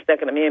their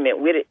Second Amendment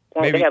with it?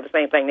 Why don't they have the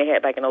same thing they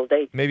had back in those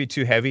days? Maybe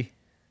too heavy.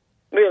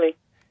 Really?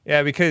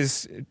 Yeah,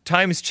 because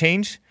times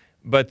change,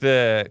 but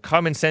the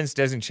common sense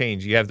doesn't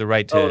change. You have the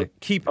right to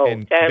keep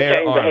and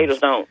bear arms. The haters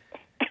don't.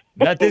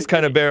 Not this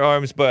kind of bear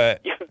arms,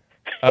 but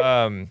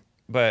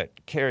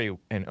carry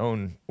and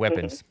own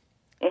weapons,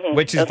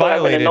 which is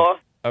violated.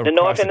 The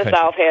North and the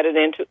South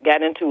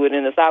got into it,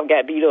 and the South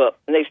got beat up,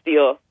 and they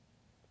still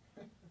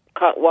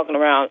walking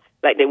around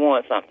like they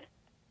won something.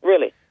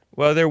 Really?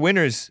 Well, they're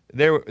winners.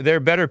 They're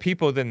better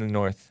people than the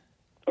North.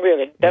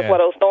 Really? That's why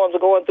those storms are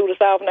going through the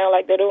South now,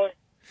 like they're doing.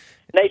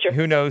 Nature.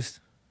 Who knows?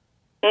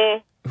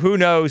 Who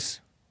knows?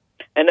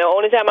 And the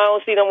only time I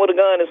don't see them with a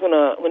gun is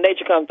when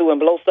nature comes through and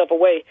blows stuff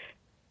away.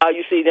 All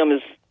you see them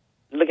is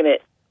looking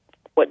at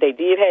what they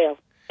did have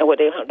and what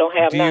they don't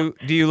have now.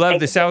 Do you love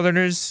the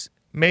Southerners,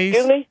 Maze?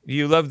 Excuse me? Do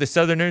you love the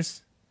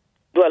Southerners?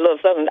 Do I love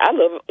Southern? I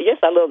love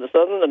the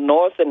Southern, the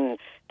North, and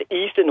the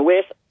East and the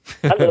West.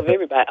 I love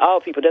everybody,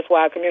 all people. That's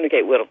why I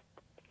communicate with them.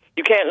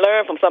 You can't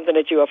learn from something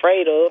that you're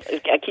afraid of.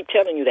 I keep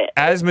telling you that.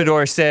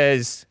 Asmodor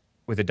says,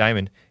 with a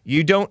diamond,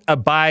 you don't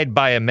abide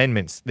by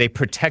amendments. They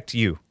protect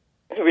you.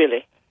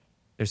 Really?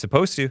 They're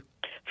supposed to.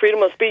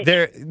 Freedom of speech.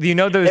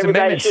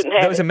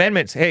 Those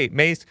amendments. Hey,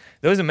 Mace,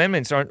 those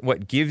amendments aren't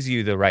what gives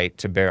you the right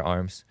to bear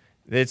arms.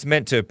 It's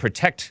meant to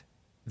protect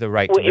the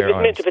right to bear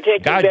arms. Meant to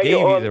protect God gave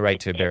you the right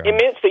to bear arms.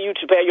 It meant for you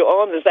to bear your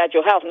arms inside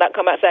your house, not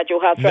come outside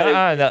your house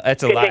trying to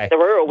that's a lie. The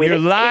world with You're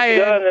lying.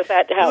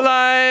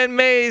 Lying,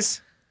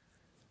 Mace.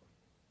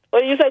 What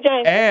did you say,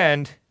 James?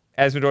 And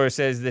Asmodor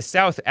says the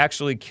South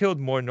actually killed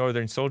more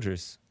Northern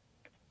soldiers.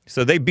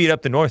 So they beat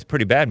up the North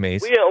pretty bad,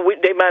 Mace. They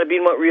might have beat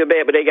them up real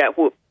bad, but they got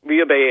whooped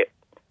real bad.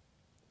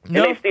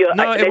 No,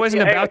 it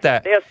wasn't about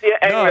that. They're still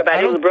angry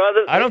about it.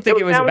 Brothers. I don't think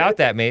it was about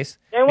that, Mace.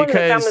 Because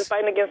families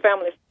fighting against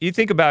families. You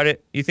think about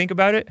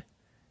it.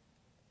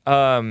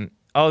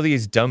 All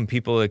these dumb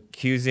people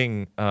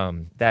accusing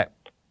that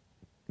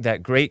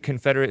great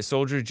Confederate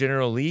soldier,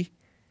 General Lee.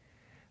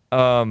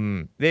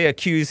 They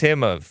accuse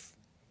him of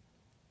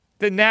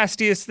the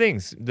nastiest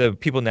things. The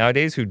people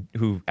nowadays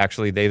who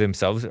actually they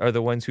themselves are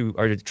the ones who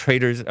are the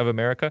traitors of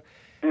America.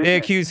 They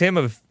accuse him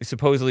of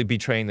supposedly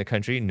betraying the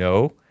country.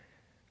 No.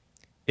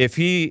 If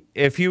he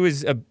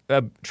was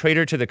a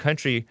traitor to the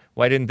country,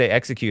 why didn't they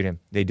execute him?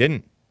 They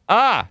didn't.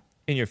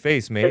 In your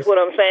face, Mace. That's what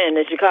I'm saying.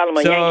 That you call him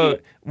a Yankee.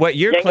 So what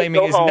you're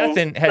claiming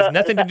has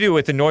nothing to do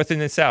with the North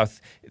and the South.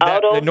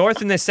 The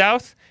North and the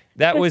South,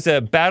 that was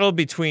a battle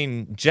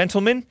between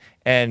gentlemen,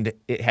 and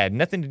it had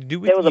nothing to do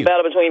with you. It was a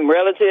battle between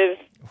relatives.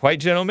 White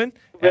gentlemen.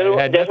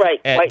 That's right.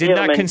 It did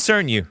not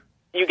concern you.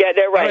 You got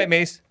that right. All right,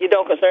 Mace. You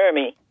don't concern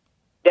me.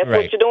 That's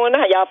what you're doing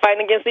now. Y'all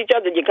fighting against each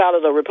other. You call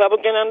us a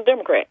Republican and a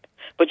Democrat.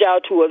 But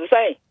y'all two are the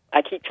same.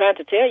 I keep trying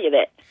to tell you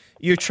that.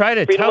 You try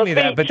to tell me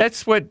that, but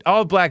that's what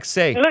all blacks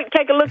say. Look,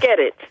 take a look at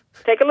it.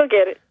 Take a look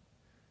at it.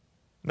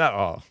 Not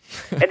all.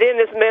 And then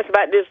this mess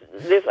about this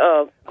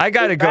I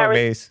gotta go,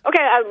 Mace.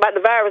 Okay, about the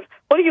virus.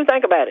 What do you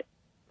think about it?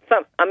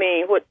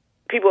 What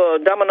people are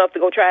dumb enough to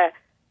go try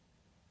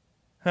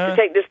to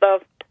take this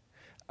stuff?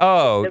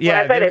 Oh, That's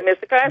yeah. why I say they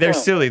missed the classroom. They're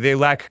silly. They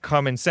lack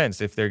common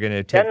sense if they're going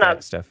to take They're not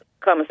that stuff.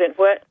 common sense.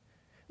 What?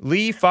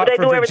 Lee fought But they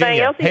for do everything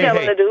Virginia. else he tell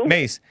them to do.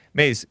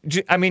 Mace.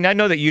 I mean, I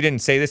know that you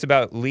didn't say this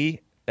about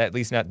Lee, at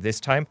least not this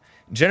time.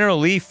 General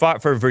Lee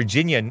fought for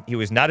Virginia. He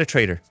was not a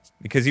traitor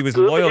because he was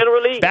Good for loyal.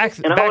 General Lee Back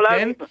and a whole lot of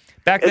then, people.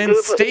 back It's then,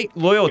 good for- state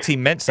loyalty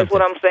meant That's something.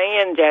 what I'm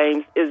saying,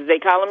 James, is they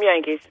call them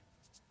Yankees,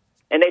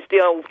 and they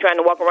still trying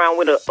to walk around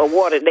with a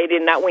water they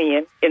did not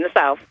win in the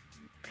South,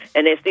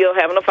 and they're still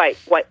having a fight,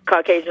 white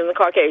Caucasians and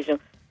Caucasians.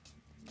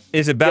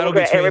 Is a battle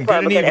Democrat between good and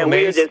Republican, evil, and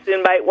we're Mace. just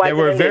sitting back watching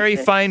There were and very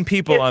listening. fine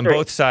people on History.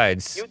 both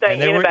sides, You think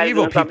and there were anybody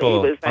evil doing something people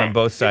evil is fine. on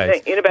both You sides.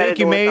 think anybody Thank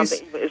you, doing Maze.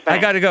 something evil is I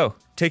fine. gotta go.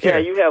 Take care.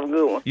 Yeah, you have a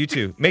good one. You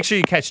too. Make sure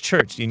you catch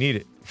church. You need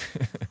it.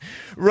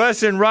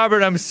 Russ and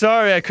Robert, I'm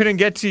sorry I couldn't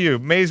get to you.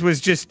 Maze was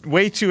just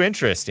way too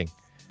interesting.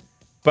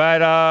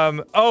 But,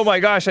 oh my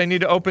gosh, I need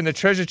to open the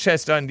treasure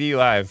chest on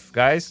DLive,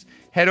 guys.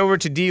 Head over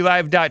to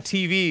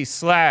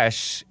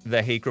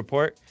dlive.tv/The Hake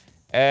Report,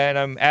 and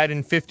I'm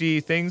adding 50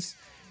 things.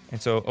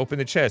 And so open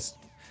the chest.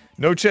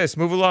 No chest,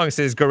 move along,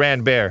 says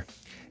Garand Bear.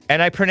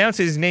 And I pronounce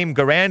his name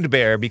Garand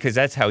Bear because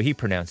that's how he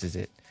pronounces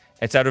it.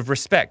 It's out of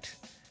respect.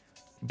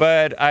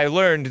 But I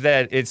learned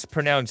that it's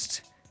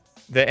pronounced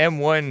the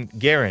M1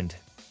 Garand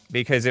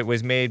because it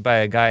was made by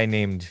a guy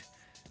named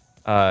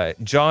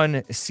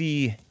John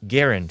C.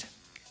 Garand.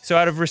 So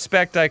out of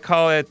respect, I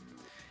call him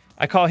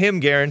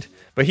Garand,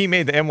 but he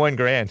made the M1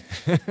 Grand.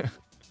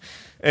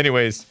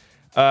 Anyways,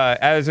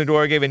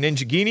 Azador gave a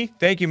Ninja Guinea.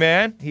 Thank you,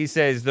 man. He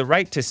says, the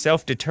right to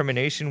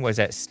self-determination was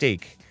at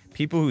stake.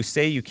 People who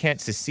say you can't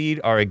secede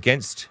are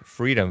against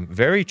freedom.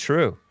 Very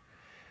true.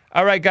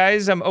 All right,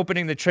 guys, I'm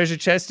opening the treasure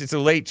chest. It's a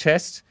late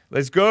chest.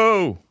 Let's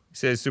go,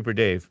 says Super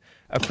Dave.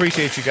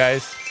 Appreciate you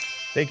guys.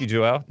 Thank you,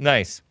 Joel.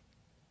 Nice.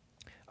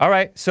 All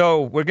right,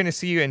 so we're going to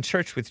see you in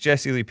church with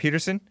Jesse Lee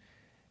Peterson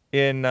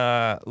in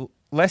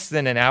less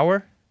than an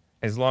hour,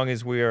 as long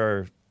as we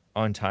are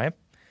on time.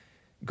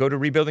 Go to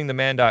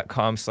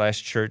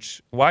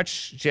rebuildingtheman.com/church.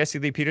 Watch Jesse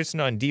Lee Peterson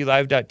on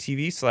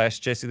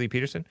dlive.tv/Jesse Lee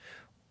Peterson.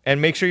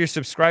 And make sure you're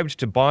subscribed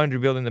to Bond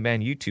Rebuilding the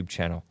Man YouTube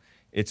channel.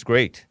 It's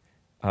great.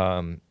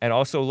 And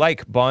also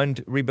like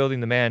Bond Rebuilding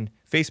the Man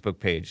Facebook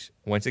page.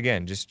 Once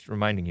again, just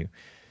reminding you.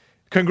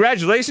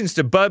 Congratulations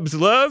to Bubs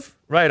Love.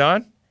 Right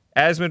on.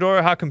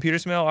 Asmodor, Hot Computer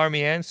Smell,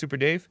 Army Ann, Super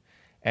Dave.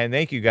 And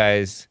thank you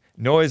guys.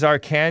 Noah's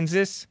Ark,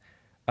 Kansas.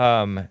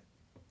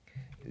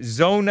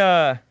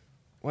 Zona,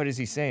 what is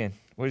he saying?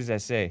 What does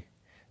that say?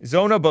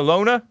 Zona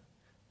Bologna?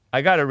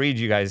 I got to read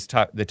you guys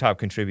the top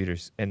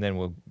contributors, and then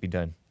we'll be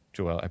done.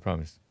 Joel, I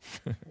promise.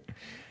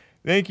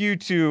 Thank you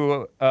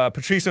to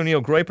Patrice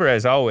O'Neill Groiper,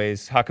 as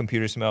always. Hot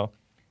Computer Smell.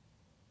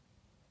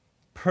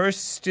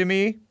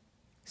 Perstimi,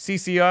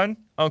 Cicion,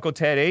 Uncle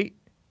Ted 8,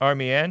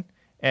 Army Ann,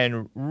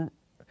 and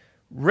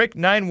Rick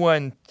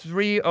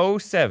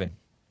 91307.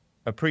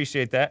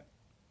 Appreciate that.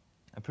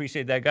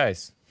 Appreciate that,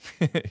 guys.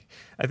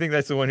 I think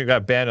that's the one who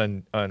got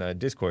banned on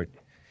Discord.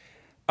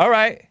 All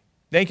right.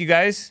 Thank you,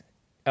 guys.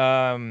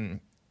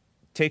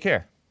 Take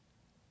care.